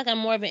sometimes feel like I'm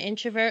more of an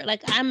introvert.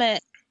 Like I'm a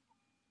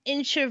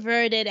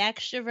introverted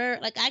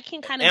extrovert. Like I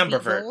can kind of be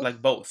both. Like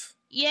both.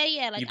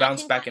 Yeah. Like you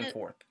bounce back and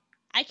forth.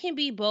 I can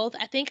be both.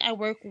 I think I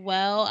work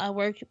well. I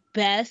work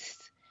best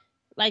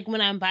like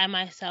when I'm by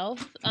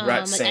myself. Right,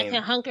 like same.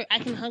 I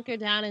can hunker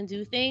down and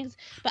do things,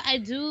 but I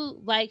do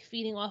like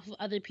feeding off of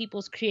other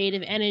people's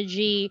creative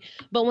energy.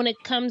 But when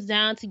it comes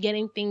down to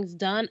getting things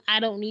done, I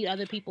don't need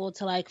other people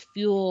to like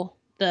fuel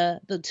the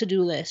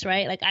to-do list,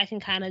 right? Like I can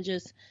kind of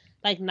just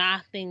like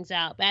knock things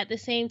out. But at the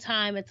same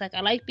time, it's like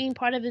I like being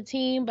part of the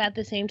team, but at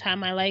the same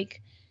time I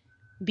like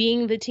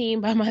being the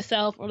team by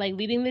myself, or like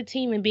leading the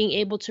team and being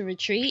able to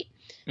retreat.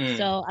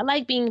 So I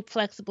like being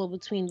flexible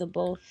between the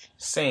both.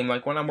 Same.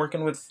 Like when I'm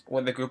working with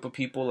a group of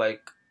people,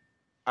 like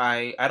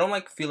I don't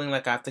like feeling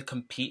like I have to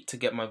compete to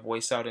get my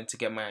voice out and to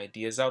get my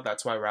ideas out.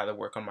 That's why I rather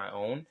work on my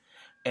own.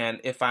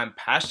 And if I'm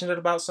passionate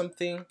about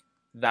something,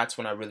 that's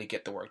when I really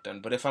get the work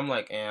done. But if I'm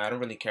like, I don't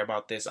really care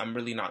about this, I'm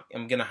really not.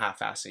 I'm gonna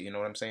half-ass it. You know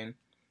what I'm saying?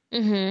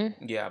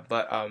 Yeah.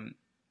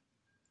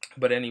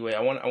 But anyway, I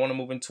want to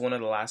move into one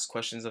of the last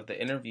questions of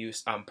the interview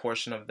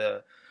portion of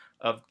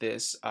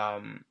this.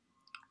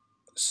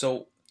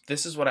 So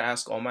this is what I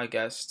ask all my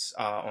guests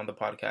on the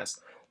podcast.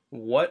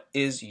 What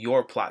is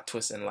your plot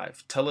twist in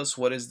life? Tell us,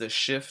 what is the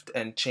shift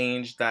and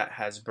change that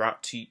has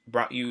brought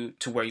you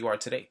to where you are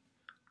today?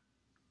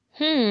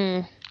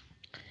 The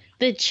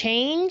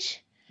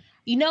change?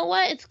 You know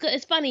what?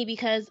 It's funny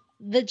because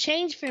the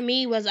change for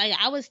me was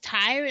I was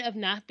tired of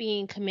not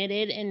being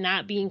committed and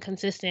not being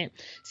consistent.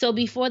 So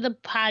before the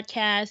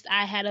podcast,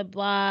 I had a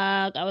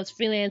blog, I was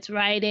freelance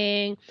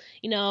writing,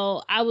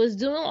 I was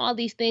doing all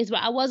these things,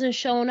 but I wasn't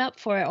showing up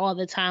for it all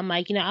the time.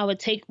 Like, I would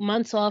take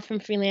months off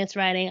from freelance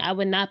writing. I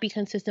would not be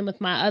consistent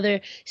with my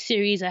other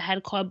series I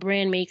had called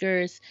Brand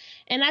Makers.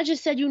 And I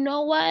just said, you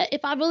know what?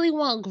 If I really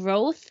want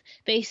growth,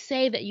 they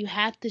say that you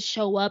have to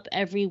show up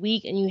every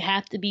week and you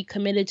have to be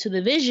committed to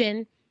the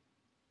vision.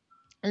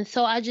 And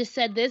so I just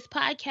said, this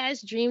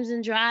podcast, Dreams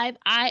and Drive,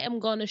 I am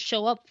going to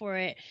show up for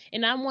it.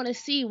 And I want to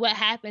see what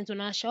happens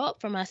when I show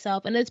up for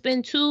myself. And it's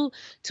been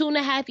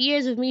 2.5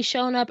 years of me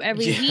showing up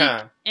every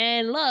week.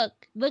 And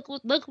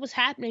look what's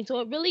happening. So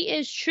it really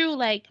is true.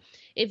 Like,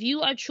 if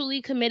you are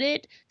truly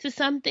committed to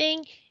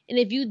something, and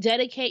if you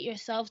dedicate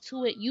yourself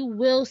to it, you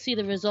will see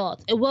the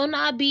results. It will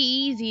not be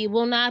easy. It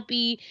will not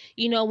be,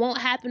 won't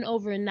happen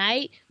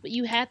overnight. But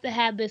you have to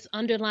have this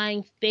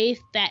underlying faith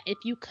that if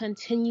you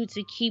continue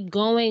to keep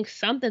going,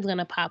 something's going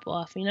to pop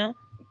off,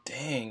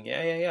 Dang.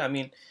 Yeah. I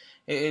mean,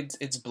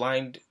 it's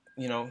blind.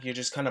 You're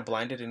just kind of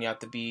blinded, and you have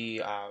to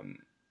be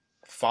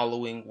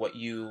following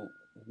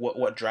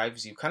what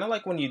drives you. Kind of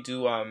like when you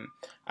do, I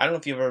don't know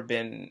if you've ever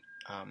been,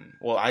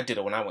 well, I did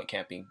it when I went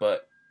camping,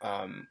 but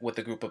with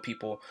a group of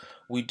people,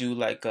 we do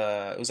like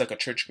it was like a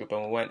church group,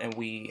 and we went and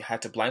we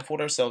had to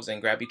blindfold ourselves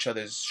and grab each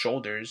other's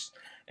shoulders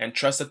and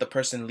trust that the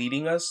person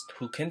leading us,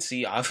 who can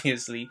see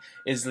obviously,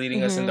 is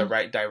leading us in the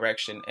right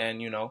direction.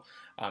 And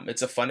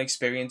it's a fun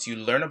experience. You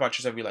learn about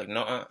yourself. You're like,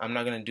 no, I'm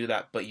not gonna do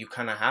that, but you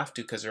kind of have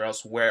to, because or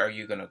else where are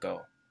you gonna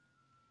go?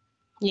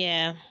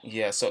 Yeah.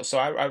 So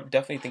I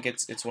definitely think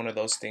it's one of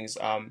those things.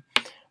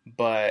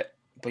 But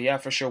But yeah,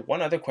 for sure.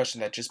 One other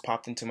question that just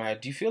popped into my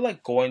head: do you feel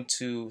like going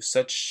to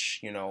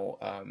such,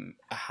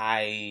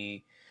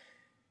 a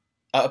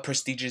a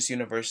prestigious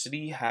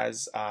university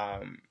has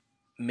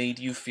made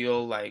you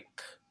feel like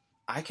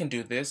I can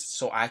do this,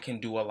 so I can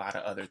do a lot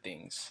of other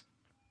things?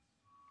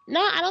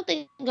 No, I don't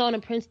think going to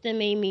Princeton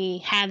made me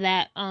have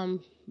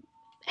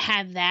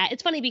that.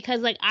 It's funny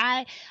because like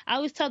I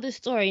always tell this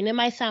story and it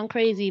might sound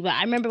crazy, but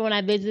I remember when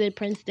I visited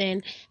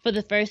Princeton for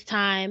the first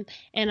time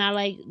and I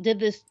like did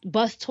this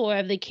bus tour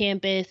of the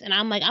campus and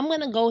I'm like I'm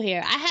going to go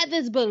here. I had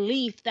this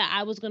belief that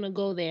I was going to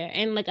go there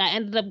and like I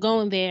ended up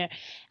going there.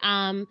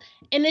 Um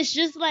and it's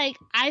just like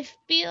I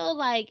feel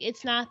like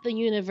it's not the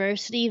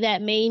university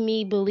that made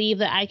me believe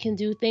that I can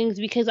do things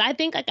because I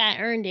think like I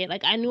earned it.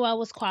 Like I knew I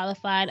was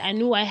qualified. I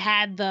knew I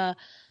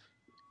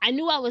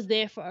was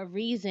there for a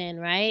reason,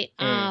 right?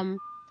 Mm,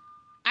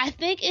 I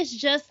think it's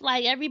just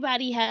like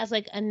everybody has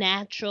like a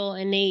natural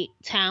innate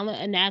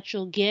talent, a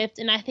natural gift,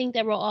 and I think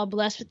that we're all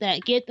blessed with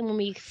that gift. And when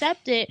we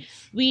accept it,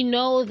 we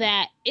know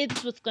that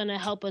it's what's gonna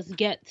help us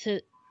get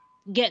to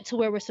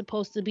where we're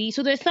supposed to be.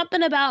 So there's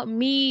something about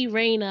me,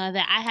 Rana,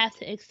 that I have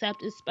to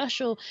accept is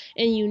special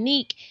and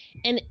unique.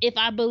 And if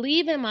I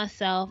believe in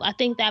myself, I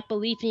think that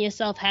belief in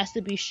yourself has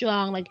to be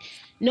strong. Like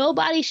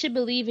nobody should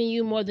believe in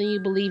you more than you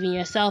believe in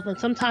yourself. And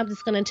sometimes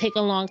it's going to take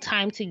a long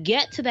time to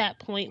get to that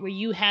point where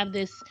you have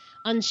this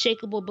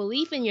unshakable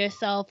belief in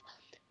yourself.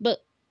 But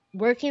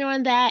working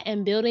on that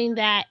and building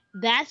that,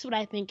 that's what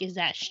I think is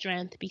that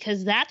strength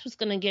because that's what's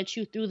going to get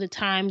you through the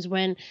times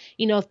when,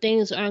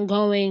 things aren't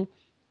going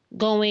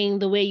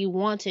the way you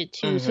want it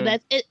to. So mm-hmm.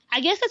 that's it.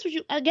 I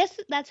guess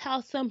that's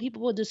how some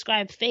people will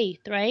describe faith,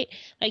 right?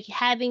 Like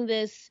having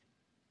this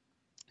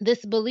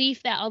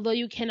belief that although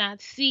you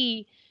cannot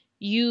see,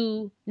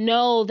 you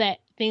know that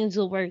things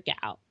will work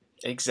out.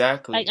 Like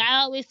Exactly.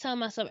 I always tell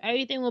myself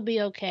everything will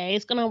be okay.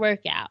 It's going to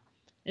work out.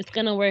 It's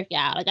going to work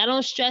out. Like I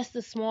don't stress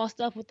the small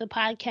stuff with the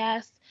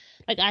podcast.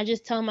 Like I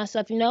just tell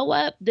myself, you know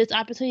what? This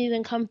opportunity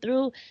didn't come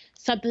through.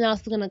 Something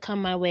else is going to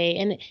come my way.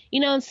 And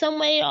in some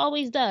way it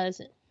always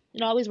does.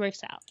 It always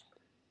works out.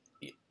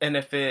 And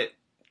if it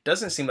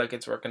doesn't seem like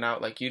it's working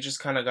out, like you just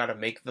kind of got to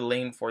make the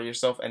lane for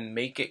yourself and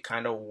make it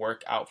kind of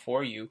work out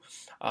for you.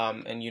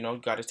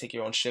 And got to take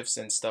your own shifts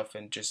and stuff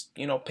and just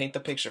paint the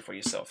picture for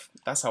yourself.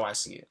 That's how I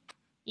see it.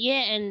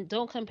 Yeah, and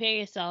don't compare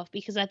yourself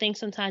because I think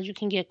sometimes you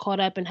can get caught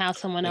up in how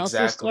someone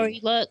else's story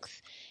Exactly.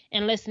 looks.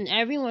 And listen,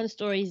 everyone's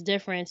story is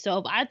different. So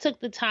if I took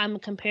the time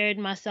and compared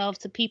myself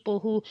to people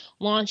who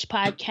launch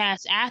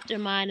podcasts after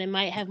mine and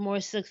might have more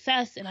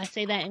success, and I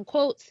say that in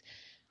quotes,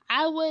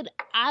 I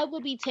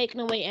would be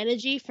taking away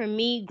energy from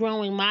me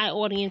growing my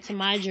audience and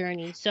my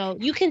journey. So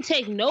you can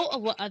take note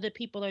of what other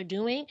people are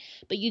doing,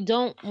 but you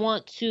don't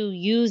want to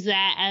use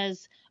that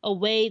as a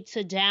way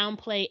to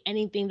downplay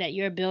anything that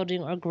you're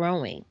building or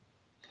growing.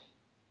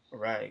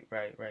 Right,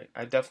 right, right.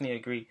 I definitely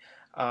agree.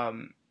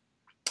 Um,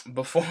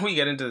 before we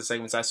get into the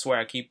segments, I swear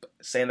I keep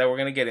saying that we're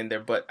gonna get in there,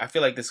 but I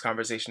feel like this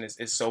conversation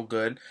is so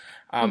good.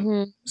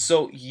 Mhm.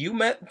 So you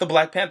met the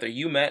Black Panther,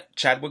 you met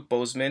Chadwick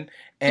Boseman,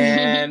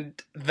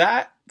 and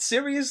that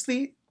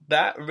seriously,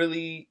 that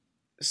really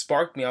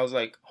sparked me. I was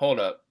like, hold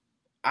up,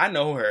 I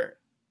know her,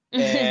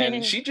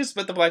 and she just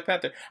met the Black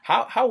Panther.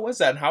 How was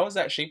that? How has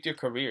that shaped your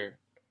career?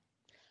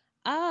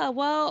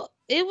 Well,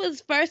 it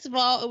was first of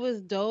all, it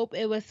was dope.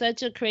 It was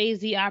such a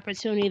crazy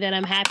opportunity that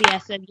I'm happy I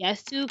said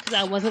yes to because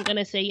I wasn't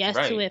gonna say yes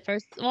to Right. it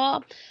first of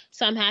all.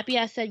 So I'm happy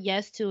I said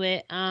yes to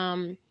it.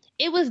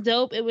 It was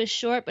dope. It was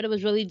short, but it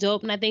was really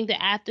dope. And I think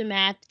the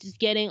aftermath, just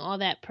getting all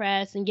that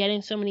press and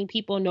getting so many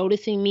people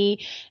noticing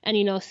me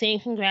and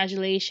saying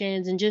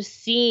congratulations and just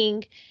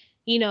seeing,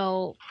 you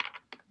know,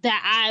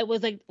 that I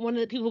was like one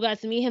of the people who got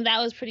to meet him.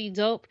 That was pretty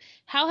dope.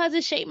 How has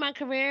it shaped my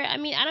career? I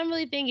mean, I don't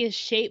really think it's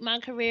shaped my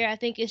career. I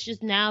think it's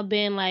just now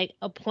been like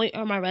a point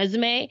on my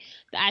resume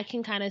that I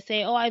can kind of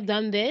say, oh, I've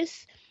done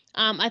this.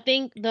 I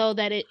think though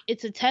that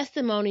it's a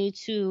testimony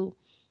to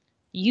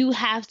you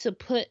have to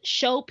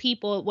show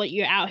people what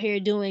you're out here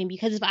doing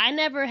because if I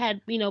never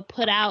had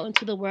put out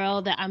into the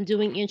world that I'm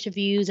doing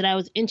interviews that I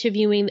was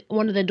interviewing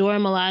one of the Dora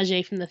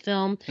Milaje from the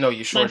film, No, you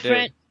my sure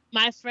friend did.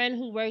 my friend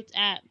who worked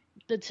at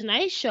the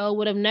Tonight Show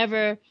would have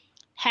never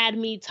had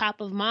me top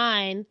of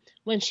mind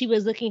when she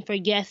was looking for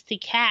guests to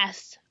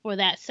cast for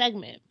that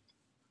segment.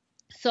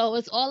 So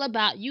it's all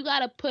about you got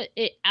to put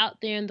it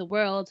out there in the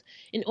world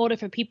in order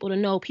for people to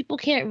know. People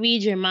can't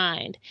read your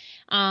mind.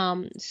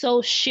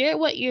 So share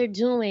what you're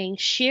doing,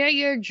 share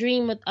your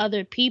dream with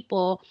other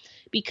people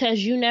because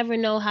you never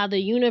know how the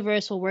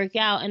universe will work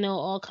out and it'll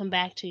all come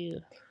back to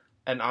you.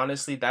 And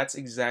honestly, that's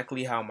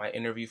exactly how my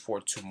interview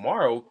for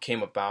tomorrow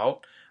came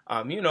about.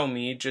 You know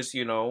me, just,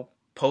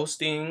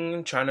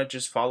 posting, trying to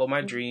just follow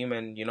my dream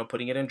and,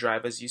 putting it in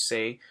drive, as you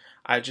say.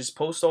 I just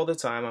post all the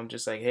time. I'm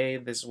just like, hey,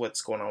 this is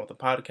what's going on with the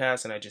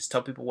podcast. And I just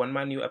tell people when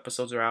my new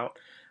episodes are out.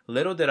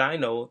 Little did I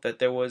know that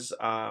there was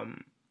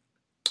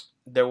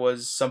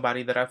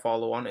somebody that I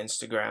follow on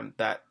Instagram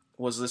that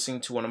was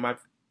listening to one of my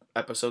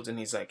episodes and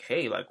he's like,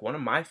 hey, like one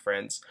of my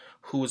friends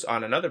who was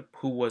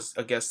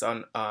a guest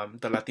on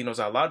the Latinos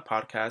Out Loud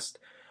podcast,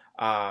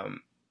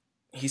 um,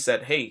 he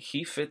said, "Hey,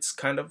 he fits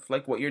kind of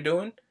like what you're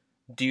doing.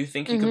 Do you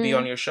think he could be Mm-hmm.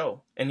 on your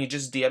show?" And he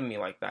just DM'd me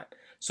like that.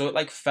 So it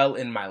like fell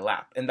in my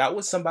lap. And that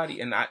was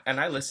somebody, and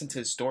I listened to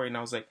his story and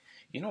I was like,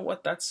 you know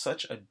what? That's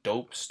such a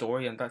dope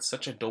story and that's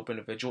such a dope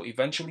individual.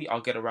 Eventually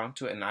I'll get around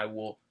to it and I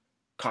will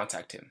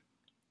contact him.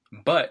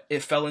 But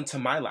it fell into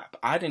my lap.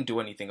 I didn't do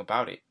anything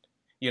about it,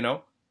 you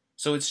know?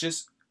 So it's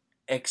just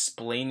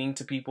explaining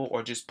to people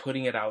or just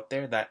putting it out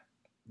there that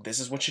this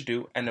is what you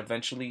do and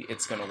eventually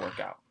it's going to work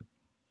out.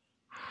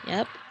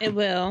 Yep, it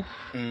will.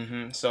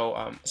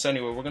 So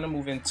anyway, we're gonna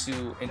move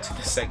into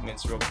the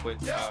segments real quick.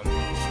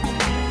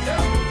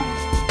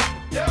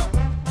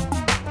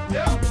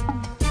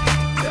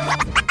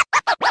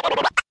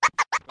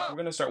 We're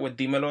gonna start with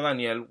Dímelo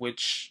Daniel,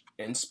 which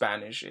in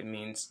Spanish it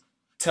means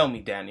 "Tell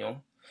me,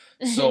 Daniel."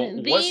 So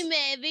Dime.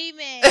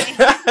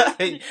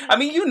 I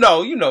mean, you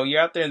know, you're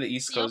out there in the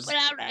East Coast. Yo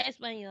puedo hablar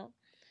español.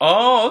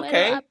 Oh,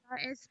 okay. Puedo hablar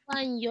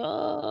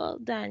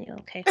español, Daniel.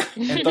 Okay.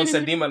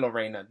 Entonces, dímelo,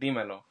 Reina.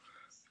 Dímelo.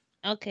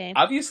 Okay.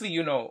 Obviously,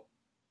 you know,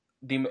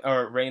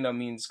 Reina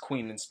means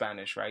queen in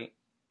Spanish, right?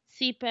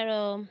 Sí,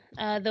 pero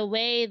the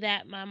way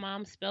that my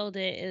mom spelled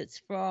it, it's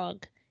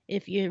frog.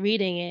 If you're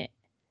reading it,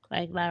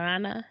 like La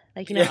Rana,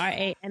 like, you know,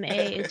 Rana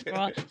is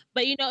frog.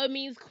 But, you know, it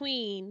means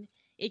queen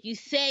if you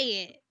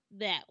say it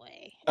that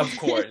way. Of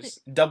course.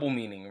 Double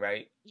meaning,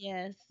 right?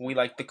 Yes. We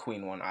like the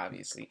queen one,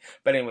 obviously.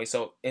 But anyway,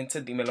 so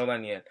into Dímelo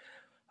Daniel.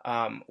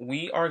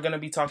 We are going to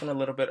be talking a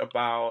little bit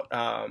about...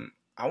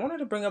 I wanted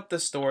to bring up the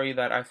story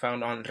that I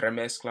found on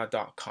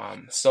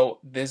remezcla.com. So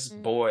this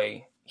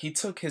boy, he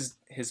took his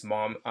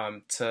mom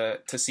to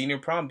senior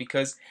prom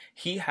because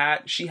she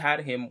had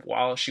him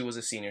while she was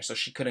a senior, so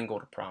she couldn't go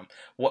to prom.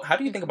 How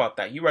do you think about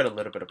that? You read a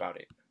little bit about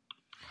it.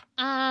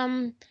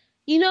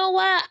 You know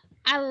what?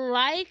 I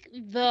like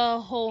the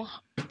whole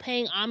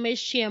paying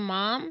homage to your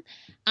mom.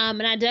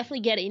 And I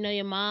definitely get it. You know,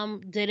 your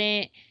mom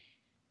didn't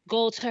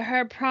go to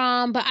her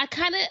prom, but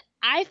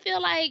I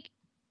feel like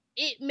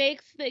it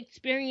makes the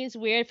experience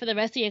weird for the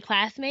rest of your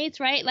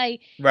classmates, right?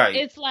 Like, right.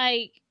 It's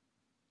like,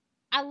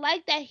 I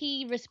like that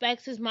he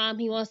respects his mom.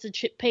 He wants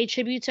to pay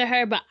tribute to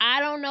her, but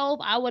I don't know if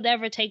I would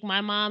ever take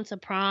my mom to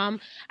prom.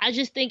 I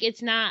just think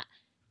it's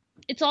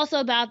also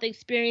about the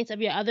experience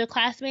of your other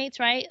classmates,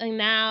 right? Like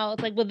now,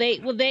 it's like, will they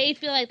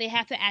feel like they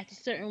have to act a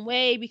certain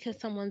way because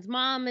someone's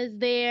mom is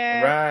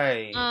there?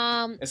 Right.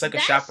 It's like a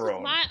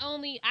chaperone.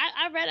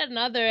 I read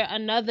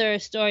another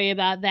story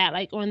about that,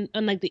 like on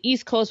like the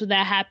East Coast with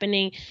that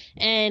happening,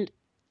 and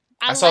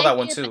I saw that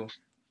one too.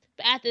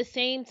 But at the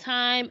same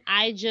time,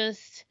 I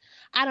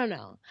don't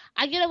know.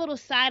 I get a little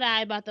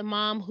side-eye about the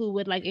mom who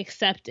would like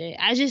accept it.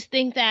 I just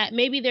think that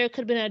maybe there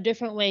could have been a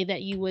different way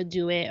that you would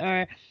do it,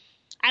 or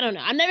I don't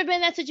know. I've never been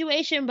in that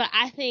situation, but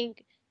I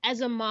think as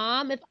a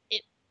mom, if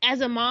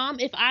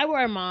I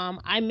were a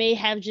mom, I may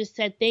have just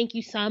said, "Thank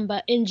you, son,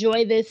 but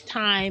enjoy this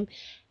time."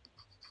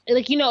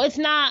 Like, you know, it's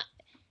not.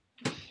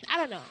 I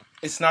don't know.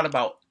 It's not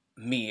about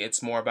me.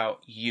 It's more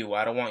about you.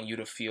 I don't want you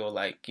to feel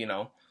like, you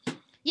know.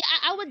 Yeah,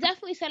 I would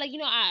definitely say, like, you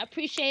know, I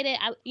appreciate it.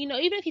 Even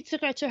if he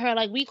took her to her,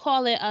 like, we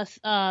call it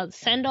a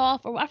send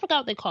off, or I forgot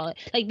what they call it.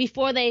 Like,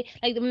 before they,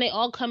 like, when they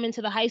all come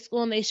into the high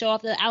school and they show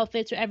off the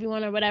outfits for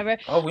everyone or whatever.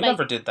 Oh, we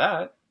never did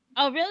that.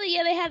 Oh, really?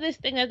 Yeah, they have this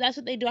thing. That's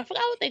what they do. I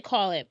forgot what they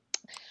call it.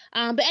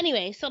 But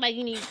anyway, so like,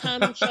 you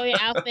come and show your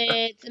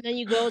outfits, and then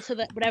you go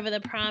to whatever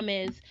the prom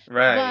is.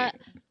 Right. But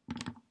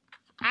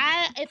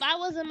if I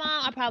was a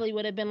mom, I probably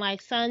would have been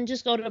like, son,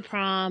 just go to the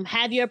prom,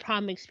 have your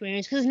prom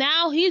experience, because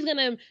now he's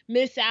gonna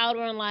miss out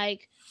on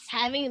like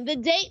having the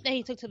date that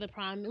he took to the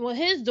prom. Well,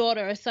 his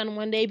daughter or son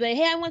one day be like,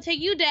 hey, I want to take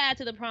you, dad,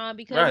 to the prom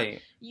because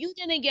you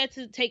didn't get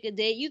to take a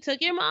date. You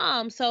took your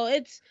mom. So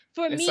it's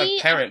me. It's like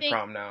parent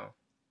prom now.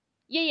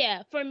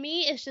 Yeah. For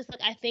me, it's just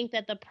like, I think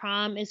that the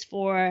prom is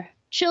for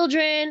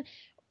children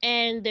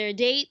and their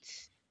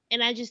dates.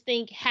 And I just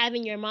think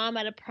having your mom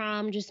at a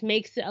prom just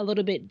makes it a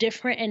little bit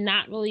different and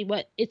not really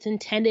what it's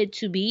intended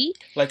to be.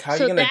 Like, how are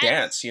you going to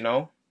dance, you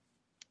know?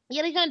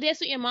 Yeah, you're going to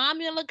dance with your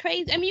mom. You're going to look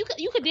crazy. I mean,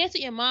 you could dance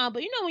with your mom,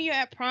 but you know when you're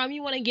at prom,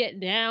 you want to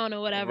get down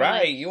or whatever.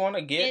 Right. Like, you want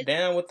to get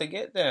down with the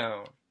get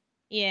down.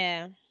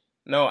 Yeah.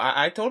 No,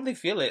 I totally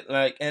feel it.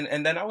 Like,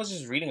 and then I was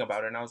just reading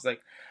about it and I was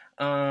like,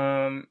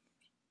 I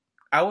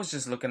was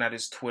just looking at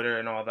his Twitter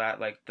and all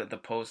that, like the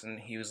post, and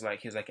he was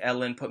like,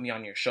 Ellen, put me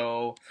on your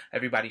show.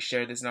 Everybody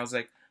share this. And I was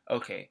like,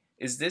 okay,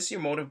 is this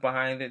your motive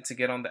behind it, to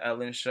get on the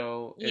Ellen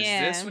show? Is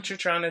this what you're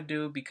trying to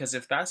do? Because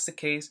if that's the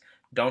case,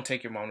 don't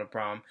take your mom to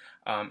prom,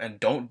 and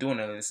don't do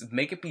none of this.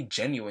 Make it be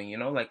genuine, you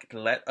know? Like,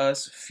 let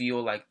us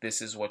feel like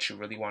this is what you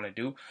really want to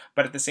do.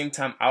 But at the same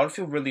time, I would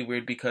feel really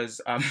weird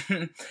because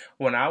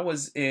when I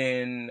was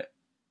in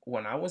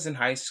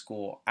high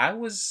school, I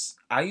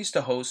used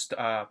to host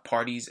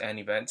parties and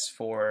events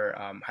for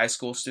high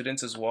school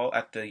students as well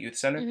at the youth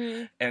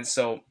center, and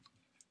so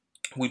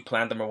we'd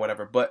plan them or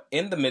whatever. But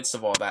in the midst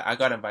of all that, I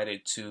got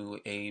invited to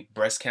a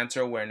breast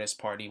cancer awareness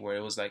party where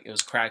it was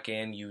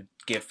cracking. You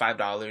give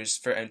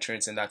 $5 for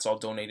entrance, and that's all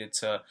donated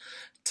to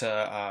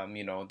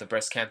the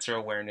breast cancer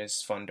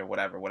awareness fund or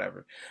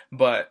whatever.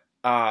 But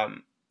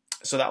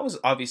so that was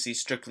obviously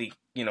strictly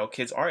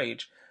kids our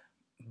age.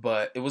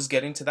 But it was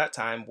getting to that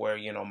time where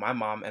my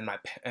mom and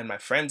my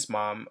friend's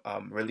mom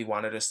really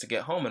wanted us to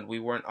get home, and we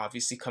weren't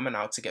obviously coming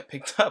out to get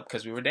picked up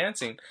because we were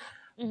dancing.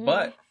 Mm-hmm.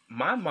 But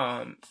my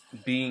mom,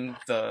 being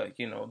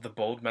the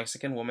bold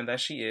Mexican woman that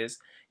she is,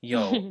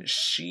 yo,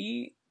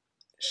 she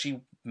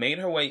made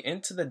her way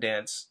into the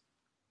dance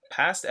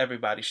past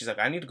everybody. She's like,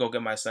 I need to go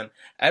get my son.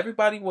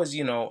 Everybody was,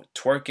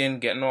 twerking,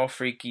 getting all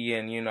freaky,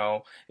 and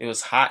it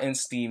was hot and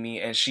steamy.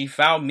 And she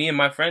found me and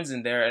my friends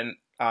in there, and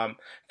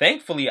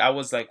thankfully I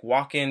was like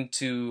walking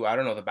to, I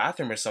don't know, the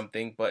bathroom or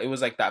something, but it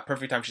was like that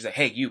perfect time. She's like,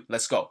 hey, you,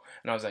 let's go.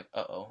 And I was like,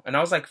 uh-oh. And I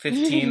was like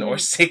 15 or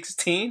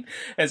 16.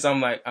 And so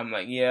I'm like,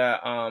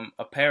 yeah,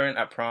 a parent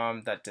at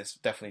prom, that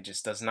definitely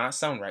just does not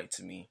sound right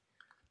to me.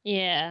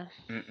 Yeah.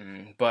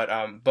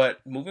 But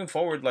moving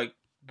forward, like,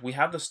 we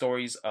have the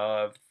stories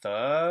of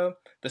the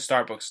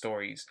Starbucks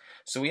stories.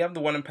 So we have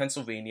the one in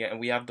Pennsylvania, and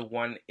we have the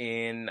one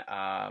in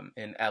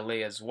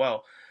LA as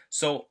well.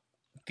 So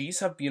these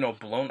have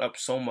blown up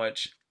so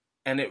much,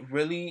 and it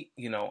really,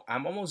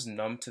 I'm almost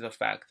numb to the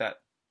fact that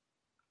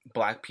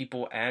black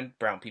people and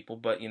brown people,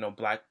 but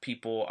black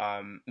people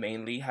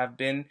mainly have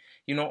been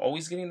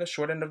always getting the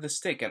short end of the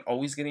stick and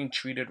always getting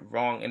treated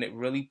wrong. And it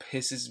really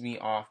pisses me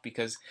off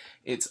because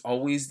it's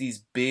always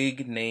these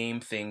big name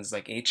things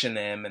like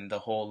H&M and the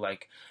whole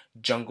like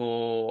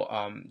jungle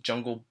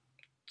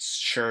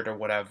shirt or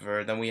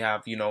whatever. Then we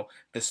have the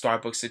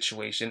Starbucks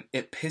situation.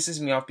 It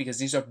pisses me off because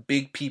these are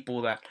big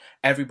people that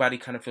everybody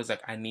kind of feels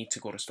like, I need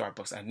to go to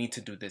Starbucks, I need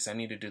to do this, I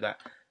need to do that.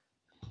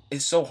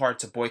 It's so hard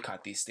to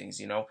boycott these things.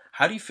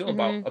 How do you feel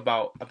Mm-hmm.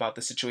 about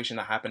the situation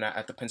that happened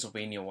at the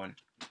Pennsylvania one?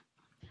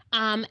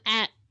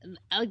 At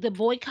like the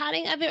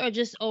boycotting of it, or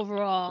just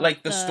overall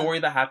Like the story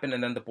that happened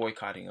and then the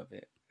boycotting of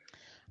it.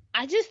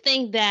 I just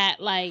think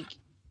that like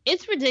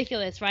it's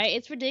ridiculous, right?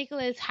 It's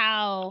ridiculous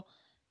how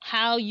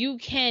you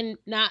can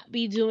not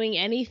be doing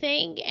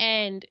anything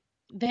and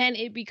then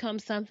it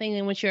becomes something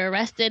in which you're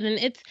arrested. And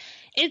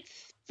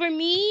it's for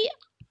me,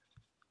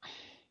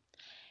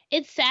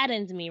 it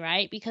saddens me,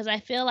 right? Because I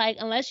feel like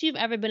unless you've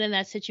ever been in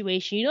that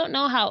situation, you don't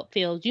know how it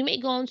feels. You may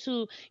go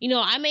into,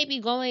 I may be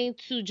going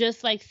to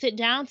just like sit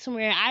down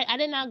somewhere. I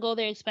did not go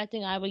there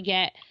expecting I would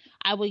get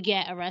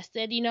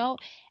arrested.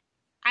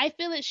 I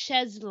feel it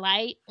sheds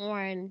light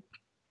on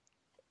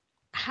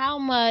how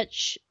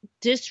much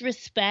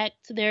disrespect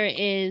there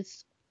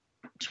is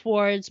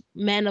towards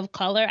men of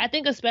color. I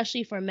think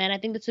especially for men, I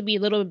think this would be a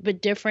little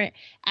bit different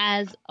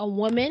as a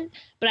woman,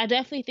 but I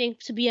definitely think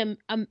to be a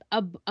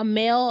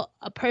male,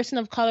 a person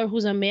of color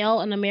who's a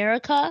male in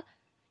America,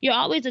 you're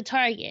always a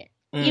target.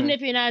 Even Mm.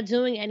 if you're not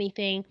doing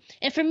anything,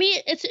 and for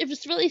me,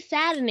 it's really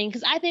saddening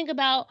because I think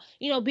about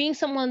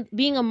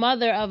being a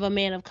mother of a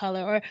man of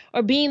color,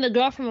 or being the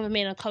girlfriend of a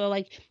man of color.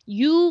 Like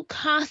you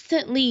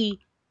constantly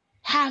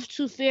have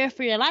to fear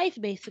for your life,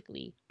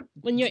 basically,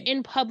 when you're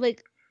in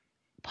public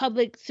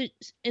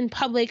in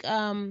public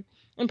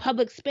in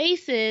public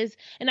spaces.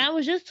 And I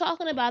was just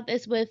talking about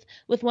this with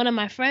one of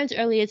my friends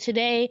earlier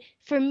today.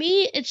 For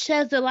me, it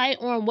sheds the light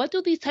on what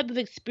do these type of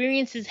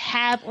experiences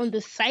have on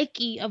the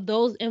psyche of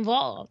those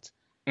involved,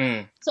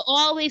 Mm. to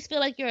always feel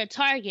like you're a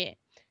target.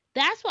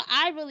 That's what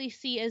I really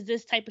see as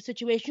this type of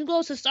situation. You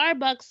go to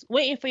Starbucks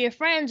waiting for your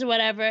friends or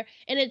whatever,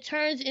 and it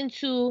turns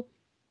into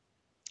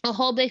a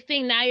whole big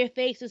thing. Now your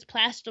face is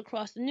plastered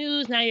across the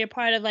news. Now you're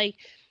part of like,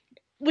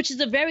 which is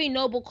a very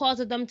noble cause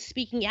of them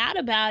speaking out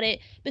about it.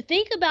 But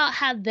think about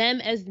how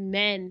them as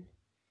men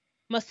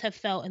must have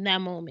felt in that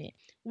moment.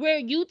 Where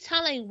you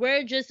telling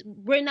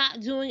we're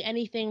not doing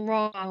anything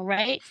wrong,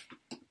 right?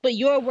 But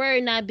your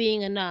word not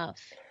being enough.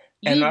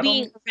 And You not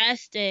being only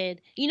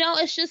arrested.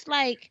 It's just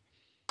like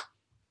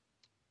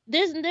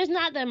there's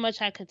not that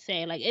much I could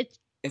say. Like it's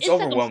it's like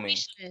I'm overwhelming.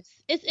 speechless.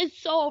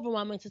 It's so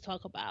overwhelming to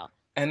talk about.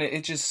 And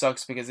it just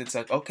sucks because it's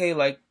like, okay,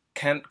 like,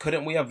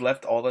 couldn't we have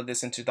left all of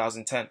this in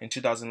 2010, in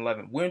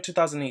 2011? We're in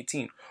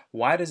 2018.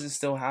 Why does it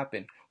still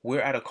happen?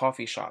 We're at a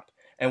coffee shop.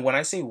 And when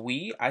I say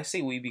we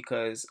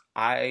because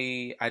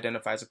I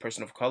identify as a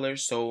person of color,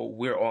 so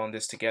we're all in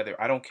this together.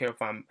 I don't care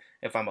if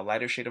I'm a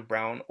lighter shade of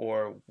brown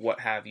or what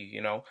have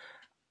you.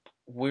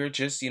 We're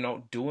just,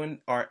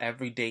 doing our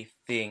everyday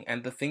thing.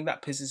 And the thing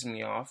that pisses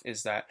me off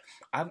is that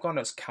I've gone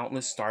to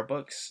countless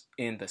Starbucks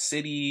in the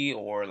city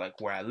or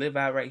like where I live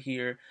at right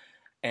here,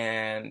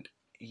 and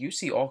you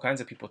see all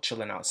kinds of people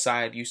chilling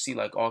outside. You see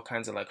like all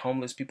kinds of like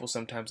homeless people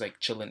sometimes like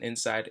chilling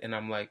inside, and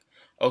I'm like,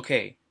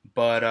 okay,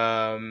 but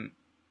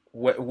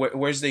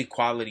where's the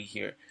equality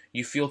here?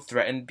 You feel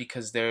threatened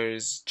because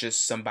there's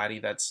just somebody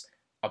that's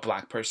a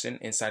black person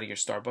inside of your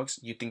Starbucks.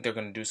 You think they're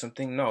gonna do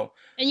something? No.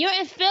 And you're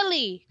in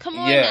Philly. Come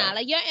on Yeah, now.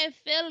 Like, you're in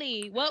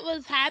Philly. What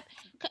was happening?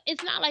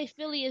 It's not like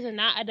Philly is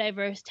not a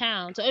diverse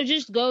town. So it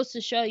just goes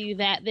to show you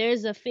that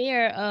there's a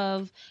fear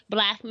of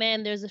black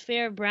men, there's a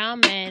fear of brown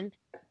men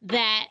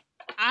that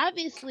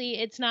obviously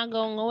it's not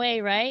going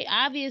away, right?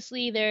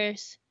 Obviously it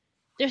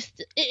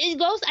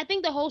goes, I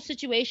think the whole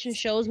situation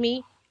shows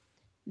me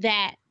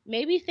that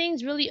maybe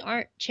things really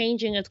aren't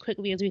changing as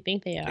quickly as we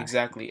think they are.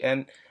 exactly.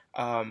 And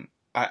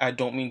I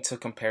don't mean to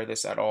compare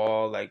this at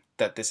all, like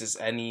that this is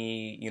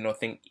any,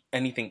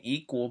 anything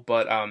equal,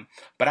 but I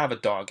have a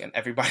dog, and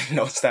everybody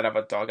knows that I have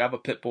a dog. I have a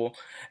pit bull,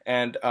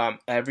 and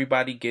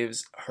everybody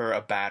gives her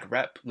a bad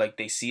rep. Like,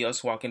 they see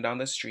us walking down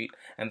the street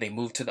and they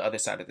move to the other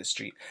side of the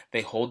street.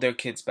 They hold their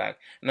kids back.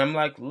 And I'm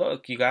like,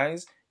 look, you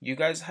guys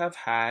have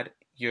had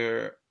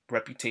your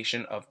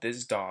reputation of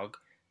this dog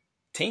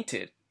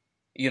tainted,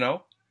 you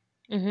know?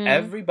 Mm-hmm.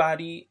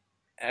 Everybody,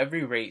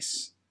 every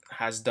race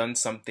has done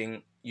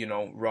something,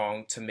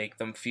 wrong to make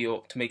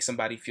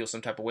somebody feel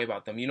some type of way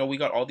about them. We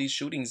got all these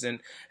shootings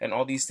and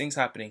all these things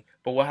happening,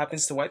 but what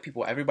happens to white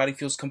people? Everybody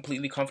feels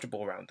completely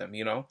comfortable around them.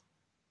 Oh,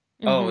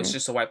 it's Mm-hmm.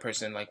 just a white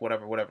person, like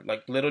whatever.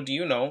 Like, little do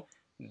you know,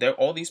 there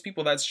all these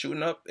people that's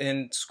shooting up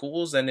in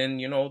schools and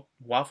in,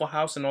 Waffle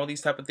House and all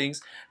these type of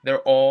things, they're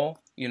all,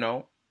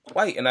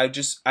 white. And I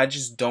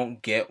just don't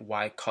get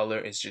why color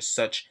is just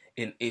such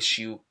an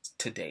issue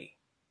today.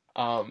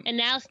 And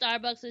now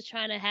Starbucks is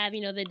trying to have,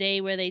 the day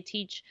where they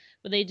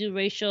do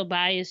racial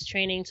bias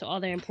training to all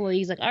their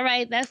employees. Like, all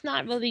right, is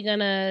that really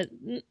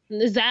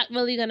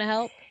gonna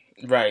help?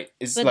 Right.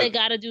 It's But they like,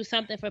 gotta do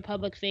something for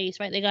public face,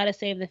 right? They gotta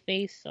save the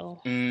face. So.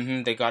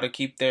 they gotta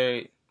keep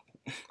their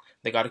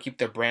they gotta keep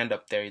their brand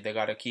up there. They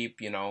gotta keep,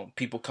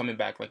 people coming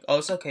back like, oh,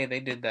 it's okay, they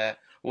did that,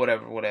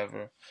 whatever.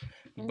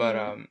 But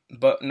Mhm.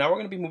 but now we're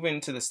gonna be moving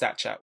into the stat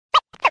chat,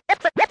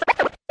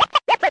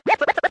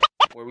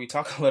 where we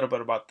talk a little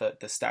bit about the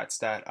stats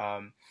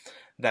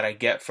that I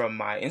get from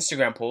my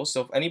Instagram posts.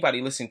 So if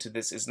anybody listening to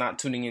this is not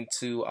tuning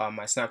into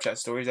my Snapchat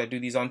stories, I do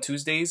these on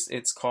Tuesdays.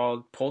 It's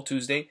called Poll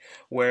Tuesday,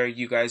 where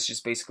you guys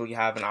just basically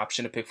have an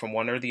option to pick from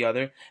one or the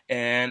other,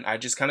 and I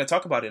just kind of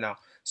talk about it now.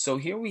 So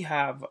here we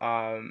have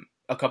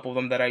a couple of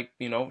them that I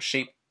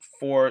shaped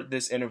for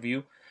this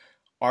interview.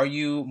 Are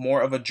you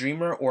more of a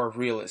dreamer or a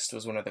realist?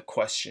 Was one of the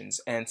questions.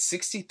 And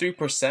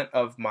 63%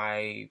 of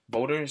my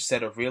voters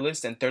said a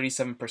realist, and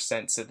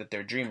 37% said that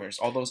they're dreamers.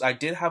 Although I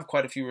did have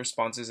quite a few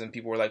responses, and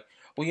people were like,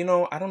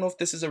 well, I don't know if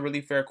this is a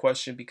really fair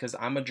question because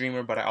I'm a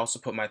dreamer, but I also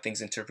put my things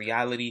into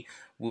reality.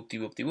 Whoop de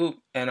whoop de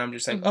whoop. And I'm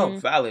just like, oh,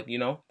 Mhm. valid,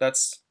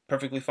 that's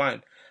perfectly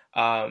fine.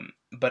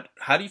 But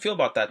how do you feel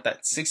about that?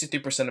 That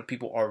 63% of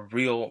people are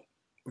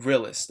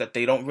realists, that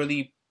they don't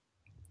really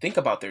think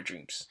about their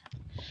dreams.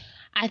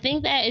 I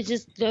think that it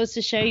just goes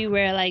to show you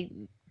where, like,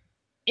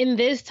 in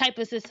this type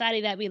of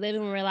society that we live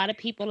in, where a lot of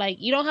people,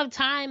 like, you don't have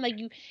time, like,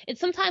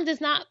 sometimes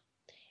it's not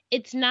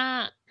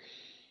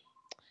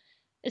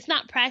it's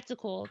not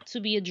practical to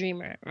be a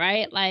dreamer,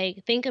 right?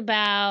 Like, think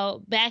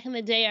about back in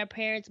the day, our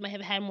parents might have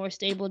had more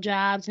stable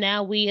jobs.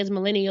 Now we as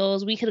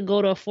millennials, we could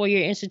go to a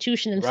 4-year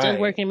institution and still Right.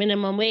 work in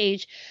minimum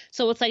wage.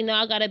 So it's like, no,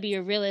 I gotta be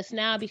a realist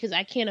now because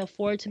I can't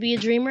afford to be a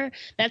dreamer.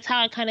 That's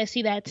how I kind of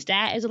see that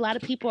stat, is a lot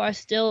of people are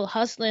still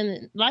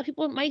hustling. A lot of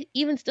people might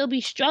even still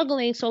be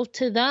struggling. So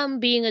to them,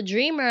 being a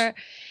dreamer,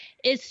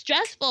 it's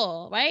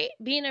stressful, right?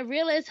 Being a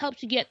realist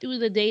helps you get through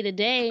the day to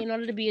day. In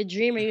order to be a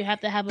dreamer, you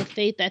have to have a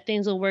faith that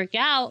things will work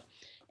out.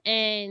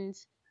 And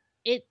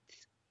it's,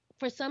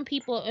 for some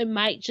people, it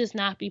might just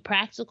not be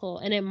practical,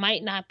 and it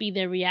might not be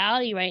their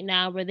reality right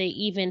now where they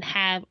even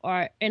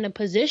are in a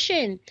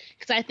position.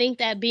 Because I think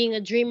that being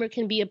a dreamer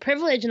can be a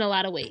privilege in a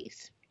lot of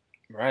ways.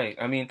 Right.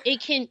 I mean,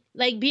 It can,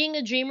 like, being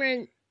a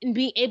dreamer and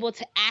being able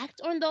to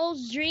act on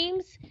those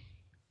dreams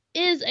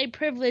is a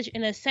privilege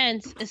in a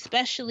sense,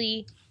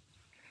 especially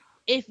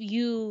if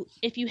you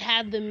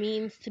have the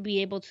means to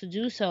be able to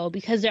do so,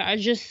 because there are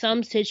just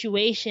some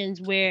situations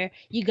where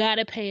you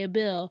gotta pay a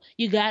bill,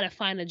 you gotta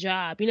find a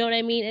job, you know what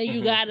I mean, and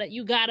mhm.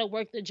 you gotta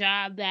work the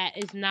job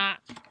that's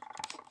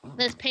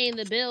paying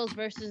the bills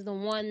versus the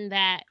one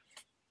that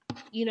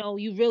you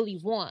really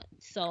want.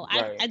 So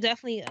Right. I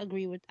definitely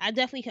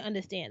can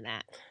understand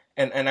that.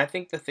 And I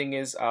think the thing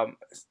is,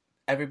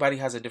 everybody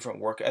has a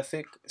different work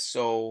ethic.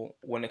 So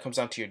when it comes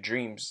down to your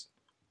dreams,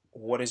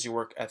 what is your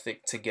work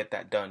ethic to get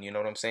that done? You know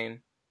what I'm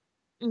saying?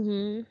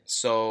 Mhm.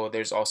 So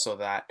there's also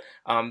that.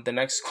 The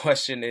next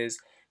question is,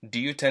 do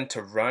you tend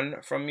to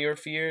run from your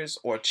fears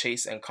or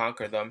chase and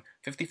conquer them?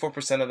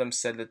 54% of them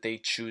said that they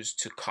choose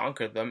to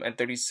conquer them, and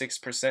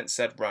 36%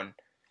 said run.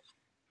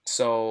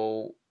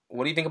 So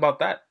what do you think about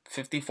that?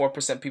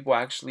 54% people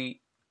actually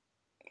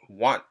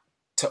want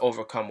to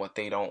overcome what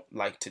they don't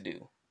like to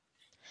do.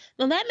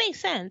 Well, that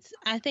makes sense.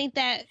 I think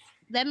that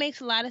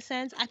makes a lot of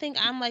sense. I think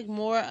I'm like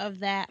more of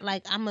that.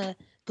 Like, I'm a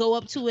go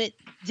up to it,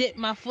 dip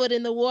my foot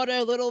in the water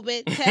a little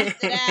bit,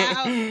 test it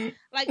out.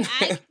 Like,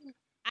 I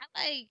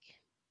like,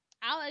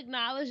 I'll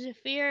acknowledge the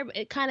fear, but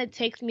it kind of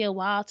takes me a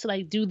while to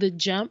like do the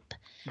jump.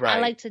 I Right.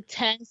 like to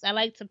test. I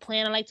like to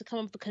plan. I like to come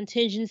up with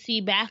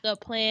contingency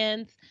backup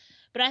plans.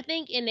 But I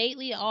think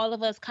innately all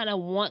of us kind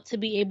of want to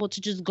be able to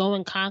just go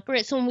and conquer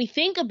it. So when we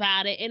think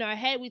about it in our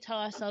head, we tell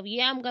ourselves,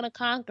 "Yeah, I'm gonna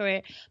conquer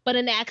it." But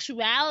in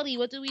actuality,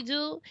 what do we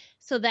do?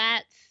 So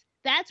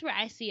that's where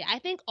I see it. I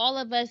think all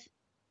of us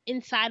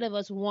inside of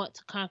us want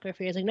to conquer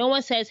fears. Like, no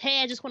one says,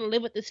 "Hey, I just want to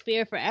live with this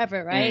fear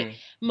forever," right? Mm.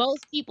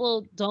 Most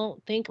people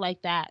don't think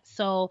like that.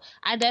 So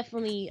I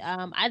definitely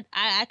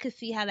I could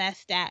see how that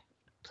stat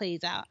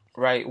plays out.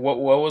 Right. What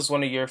was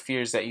one of your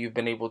fears that you've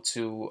been able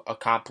to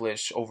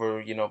accomplish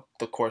over,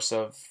 the course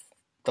of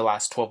the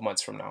last 12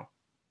 months from now?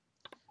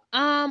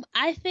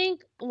 I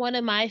think one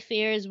of my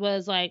fears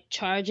was like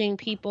charging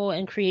people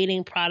and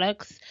creating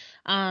products.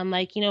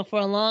 Like, for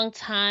a long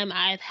time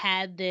I've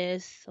had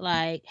this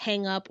like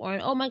hang up or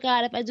oh my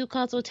God, if I do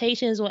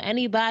consultations, will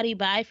anybody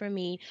buy from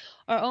me?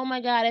 Or oh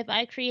my God, if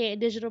I create a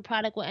digital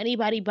product, will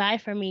anybody buy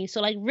from me?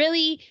 So like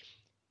really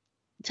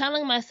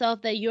telling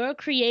myself that you're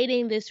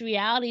creating this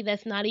reality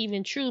that's not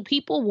even true.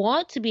 People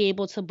want to be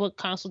able to book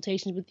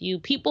consultations with you.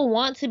 People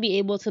want to be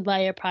able to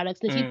buy your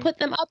products. And if you put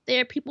them up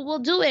there, people will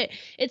do it.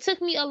 It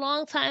took me a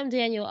long time,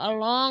 Daniel, a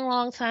long,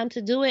 long time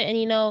to do it.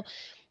 And,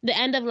 the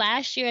end of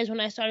last year is when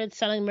I started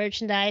selling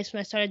merchandise, when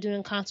I started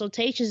doing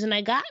consultations, and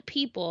I got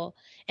people.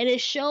 And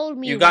it showed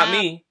me, You got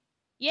wow. me.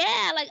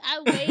 Yeah, like I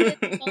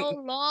waited so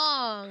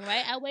long,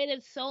 right? I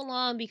waited so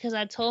long because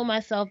I told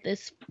myself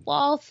this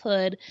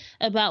falsehood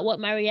about what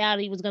my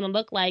reality was going to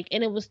look like,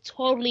 and it was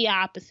totally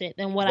opposite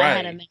than what I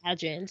had Right.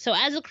 imagined. So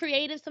as a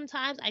creative,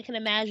 sometimes I can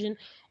imagine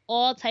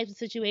all types of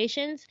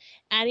situations.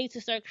 I need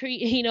to start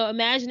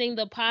imagining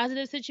the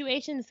positive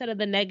situations instead of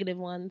the negative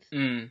ones.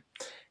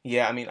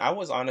 Yeah, I mean, I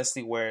was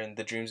honestly wearing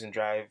the Dreams and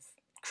Drive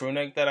crew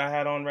neck that I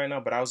had on right now,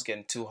 but I was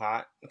getting too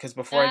hot because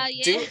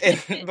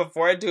Yeah.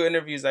 before I do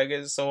interviews, I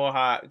get so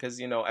hot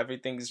because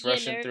everything's You're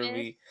rushing through nervous?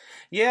 me.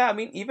 Yeah, I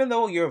mean, even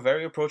though you're a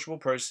very approachable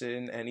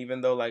person, and even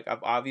though like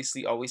I've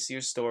obviously always see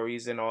your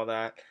stories and all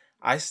that,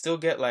 I still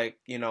get like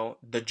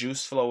the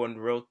juice flowing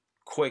real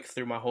quick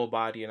through my whole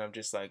body, and I'm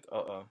just like,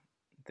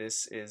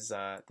 this is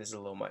a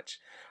little much.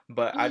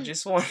 But I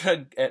just want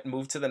to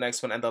move to the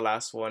next one and the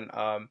last one.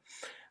 Um,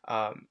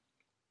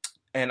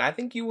 and I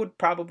think you would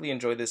probably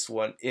enjoy this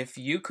one. If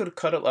you could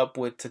cuddle up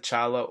with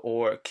T'Challa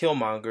or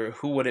Killmonger,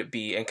 who would it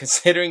be? And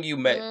considering you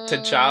met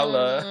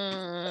T'Challa,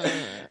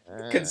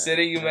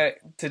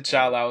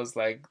 I was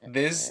like,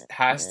 this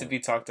has to be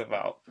talked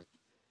about.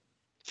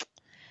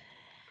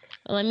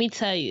 Let me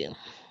tell you.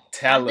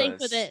 Tell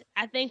us.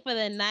 I think for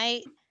the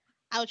night,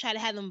 I would try to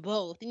have them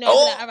both. I'd be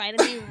Oh! like, all right,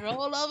 let me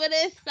roll over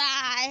this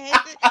side.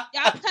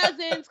 Y'all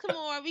cousins, come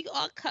on, we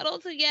all cuddle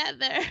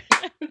together.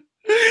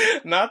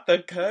 Not the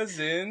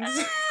cousins.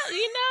 Sometimes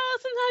you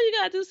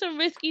gotta do some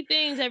risky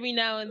things every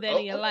now and then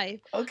in your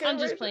life. Okay, I'm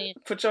just playing.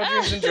 Put your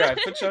dreams in drive.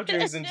 Put your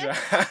dreams in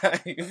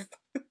drive.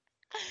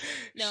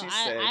 No,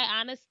 I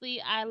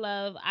honestly, I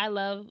love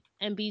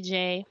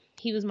MBJ.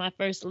 He was my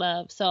first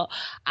love. So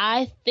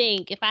I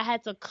think if I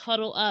had to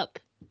cuddle up,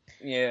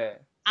 yeah,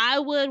 I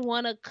would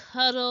want to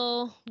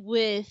cuddle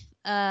with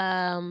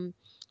Killmonger,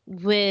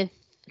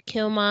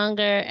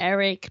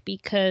 Eric,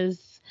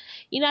 because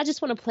I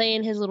just want to play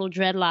in his little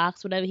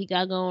dreadlocks, whatever he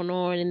got going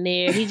on in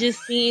there. He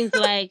just seems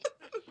like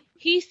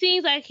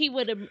he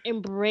would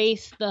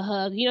embrace the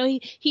hug.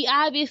 He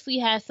obviously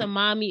has some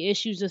mommy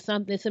issues or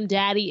something, some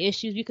daddy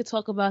issues. We could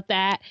talk about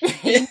that.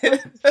 And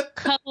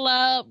cuddle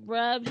up,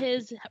 rub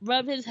his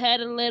head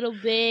a little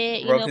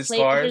bit, rub his play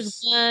scars. with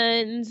his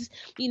guns,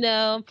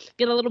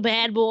 get a little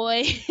bad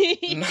boy.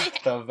 Not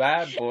the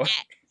bad boy.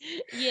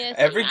 Yeah. So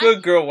every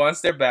good girl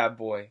wants their bad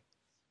boy.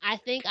 I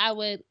think I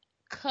would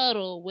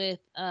cuddle with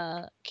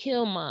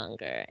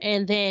Killmonger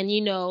and then,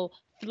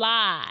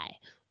 fly.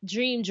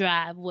 Dream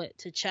drive with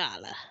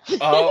T'Challa.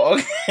 Oh,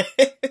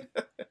 okay.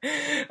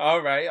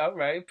 all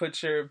right.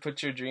 Put your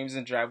dreams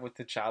in drive with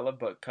T'Challa,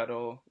 but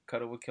cuddle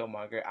with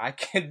Killmonger. I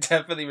can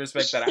definitely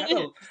respect that.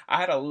 I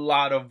had a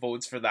lot of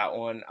votes for that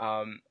one.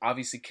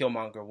 Obviously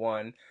Killmonger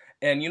won.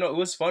 And it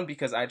was fun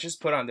because I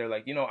just put on there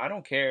like, I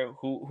don't care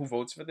who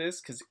votes for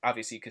this, because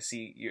obviously you could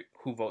see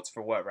who votes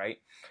for what, right?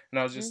 And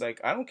I was just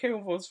like, I don't care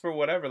who votes for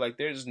whatever. Like,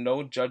 there's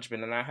no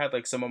judgment. And I had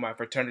like some of my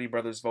fraternity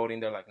brothers voting.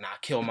 They're like, nah,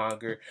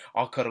 Killmonger.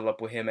 I'll cuddle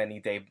up with him any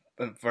day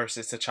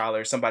versus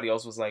T'Challa. Or somebody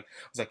else was like,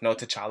 no,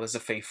 T'Challa's a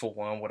faithful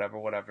one,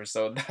 whatever.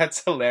 So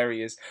that's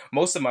hilarious.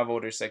 Most of my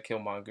voters said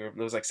Killmonger. It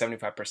was like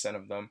 75%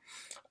 of them.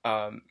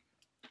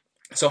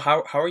 So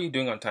how are you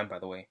doing on time, by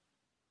the way?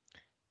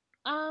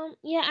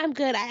 Yeah, I'm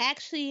good. I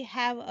actually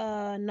have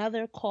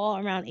another call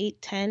around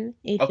 8:10,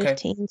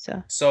 8:15.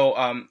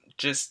 Okay.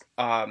 Just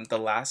the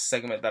last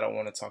segment that I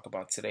want to talk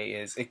about today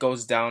is it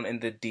goes down in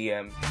the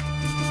DM.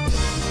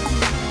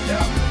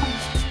 Yeah.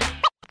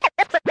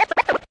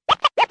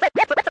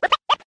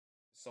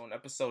 So in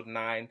episode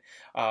 9,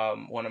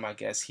 one of my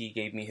guests, he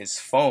gave me his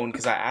phone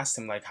because I asked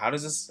him like, how do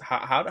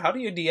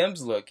your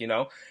DMs look,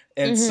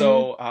 And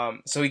so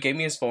he gave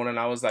me his phone and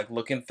I was like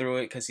looking through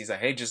it because he's like,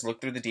 hey, just look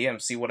through the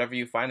DMs, see whatever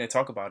you find and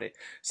talk about it.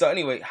 So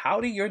anyway,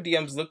 how do your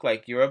DMs look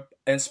like? You're an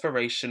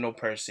inspirational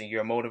person,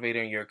 you're a motivator,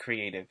 and you're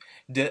creative.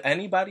 Did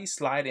anybody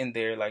slide in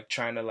there like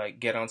trying to like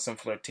get on some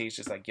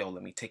flirtations like, yo,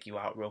 let me take you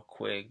out real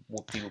quick,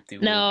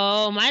 whoop-de-whoop-de-whoop?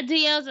 No, my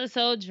DMs are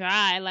so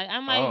dry. Like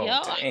I'm like,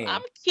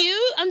 I'm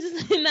cute. I'm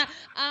just not.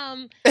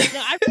 No,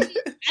 I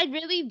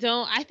really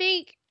don't. I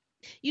think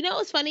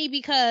it's funny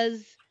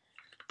because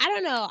I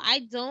don't know. I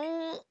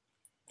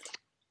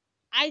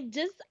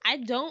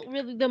don't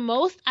really, the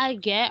most I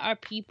get are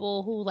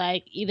people who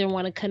like either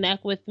want to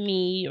connect with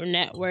me or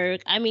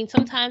network. I mean,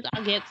 sometimes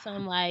I'll get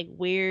some like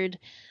weird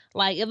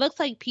Like, it looks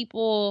like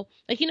people,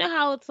 like, you know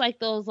how it's like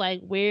those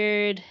like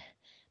weird,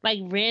 like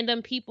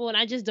random people, and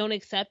I just don't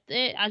accept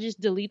it. I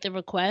just delete the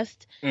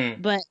request.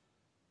 But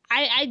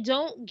I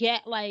don't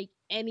get like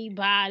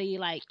anybody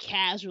like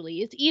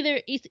casually. It's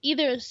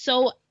either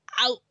so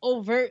out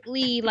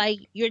overtly like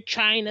you're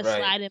trying to Right.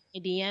 slide in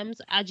my DMs.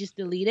 I just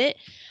delete it.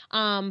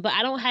 But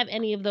I don't have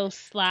any of those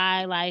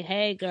sly like,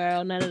 hey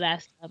girl, none of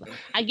that stuff.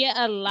 I get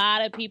a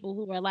lot of people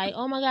who are like,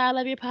 oh my god, I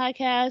love your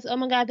podcast. Oh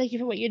my god, thank you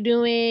for what you're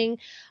doing.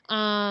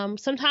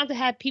 Sometimes I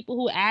have people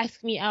who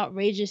ask me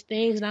outrageous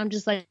things, and I'm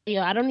just like,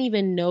 yo, I don't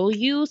even know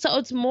you. So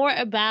it's more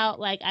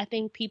about like, I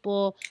think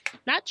people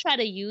not try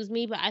to use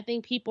me, but I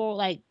think people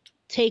like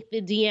take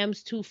the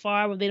DMs too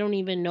far where they don't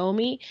even know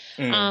me.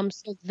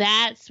 So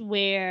that's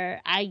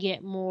where I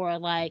get more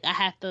like I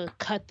have to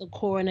cut the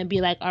cord and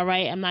be like, all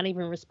right, I'm not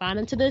even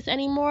responding to this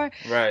anymore.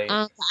 Right.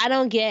 I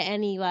don't get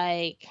any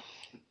like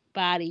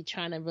body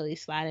trying to really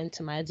slide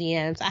into my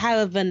DMs. I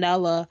have a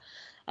vanilla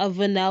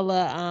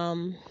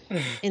Instagram.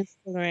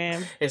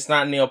 It's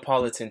not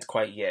Neapolitan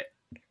quite yet.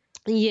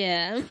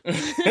 Yeah.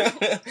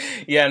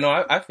 Yeah,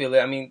 no, I feel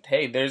it. I mean,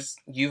 hey,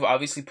 you've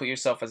obviously put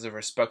yourself as a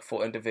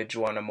respectful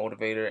individual and a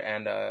motivator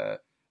and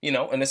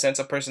in a sense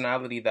of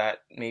personality that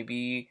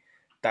maybe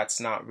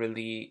that's not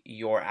really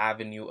your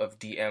avenue of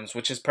DMs,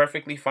 which is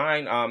perfectly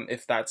fine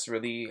if that's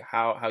really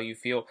how you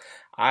feel.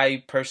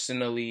 I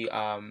personally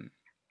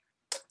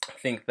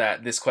think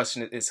that this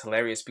question is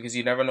hilarious because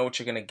you never know what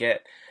you're going to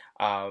get.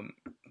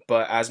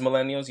 But as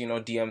millennials,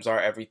 DMs are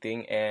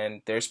everything,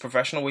 and there's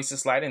professional ways to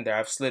slide in there.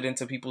 I've slid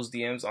into people's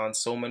DMs on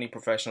so many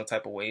professional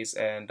type of ways,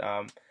 and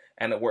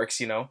it works,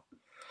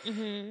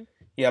 Mm-hmm.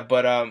 Yeah,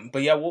 but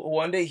yeah,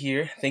 we'll end it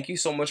here. Thank you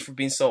so much for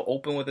being so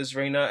open with us,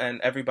 Rana,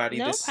 and everybody.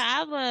 No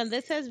problem.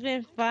 This has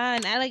been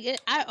fun. I like it.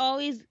 I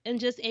always am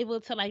just able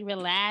to like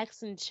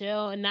relax and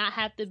chill and not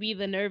have to be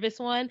the nervous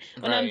one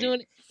when I'm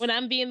when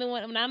I'm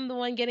the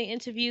one getting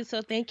interviewed.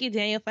 So thank you,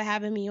 Daniel, for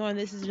having me on.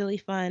 This is really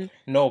fun.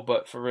 No,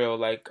 but for real,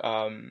 like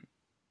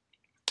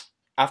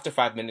after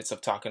 5 minutes of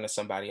talking to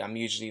somebody, I'm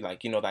usually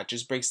like, that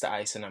just breaks the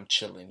ice and I'm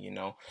chilling,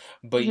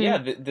 But Mm-hmm. yeah,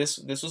 this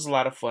was a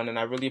lot of fun, and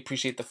I really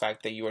appreciate the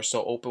fact that you are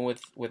so open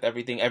with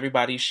everything.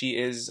 Everybody, she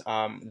is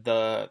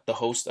the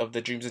host of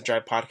the Dreams and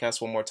Drive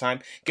podcast. One more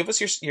time, give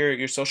us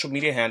your social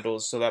media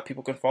handles so that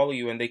people can follow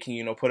you and they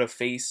can put a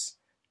face,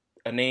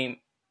 a name,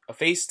 a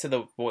face to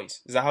the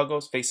voice. Is that how it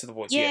goes? Face to the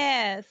voice.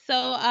 Yeah.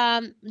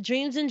 So,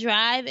 Dreams and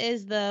Drive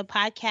is the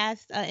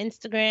podcast,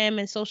 Instagram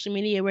and social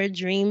media. We're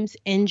Dreams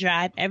and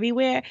Drive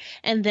everywhere.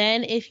 And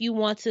then if you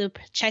want to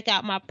check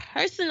out my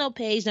personal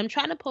page, I'm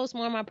trying to post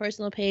more on my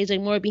personal page,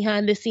 like more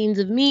behind the scenes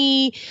of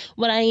me,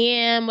 what I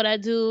am, what I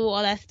do,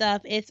 all that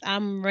stuff. It's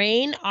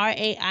Rain,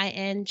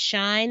 RAIN,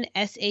 Shine,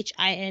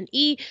 SHINE,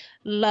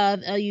 Love,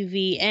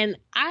 LUV. And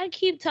I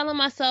keep telling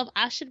myself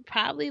I should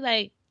probably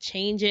like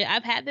change it.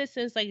 I've had this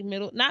since like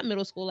not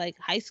middle school, like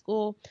high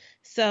school.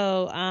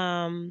 So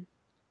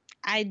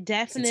I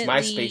definitely since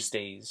MySpace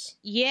days.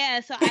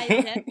 Yeah, so I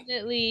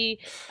definitely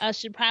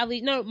should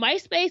probably no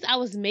MySpace. I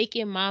was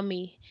making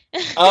mommy.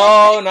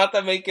 Oh, not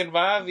the making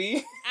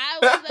mommy. I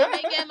was a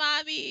making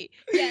mommy.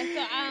 Yeah, so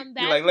that's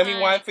you're like, let me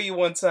whine for you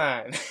one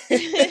time.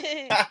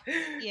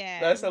 Yeah,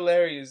 that's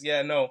hilarious.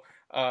 Yeah, no.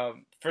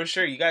 For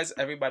sure, you guys,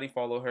 everybody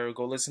follow her.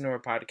 Go listen to her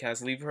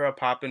podcast. Leave her a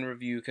pop-in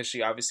review because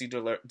she obviously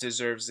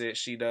deserves it.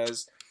 She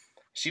does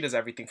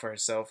everything for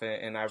herself,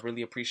 and I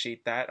really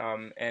appreciate that.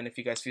 And if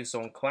you guys feel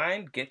so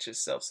inclined, get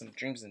yourself some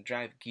Dreams and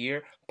Drive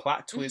gear.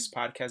 Plot Twist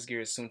podcast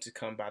gear is soon to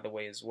come, by the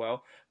way, as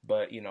well.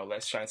 But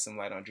let's shine some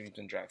light on Dreams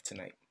and Drive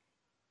tonight.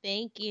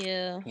 Thank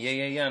you.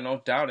 Yeah,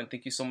 no doubt, and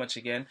thank you so much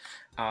again.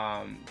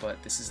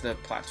 But this is the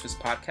Plot Twist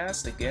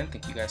podcast. Again,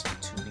 thank you guys for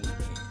tuning in.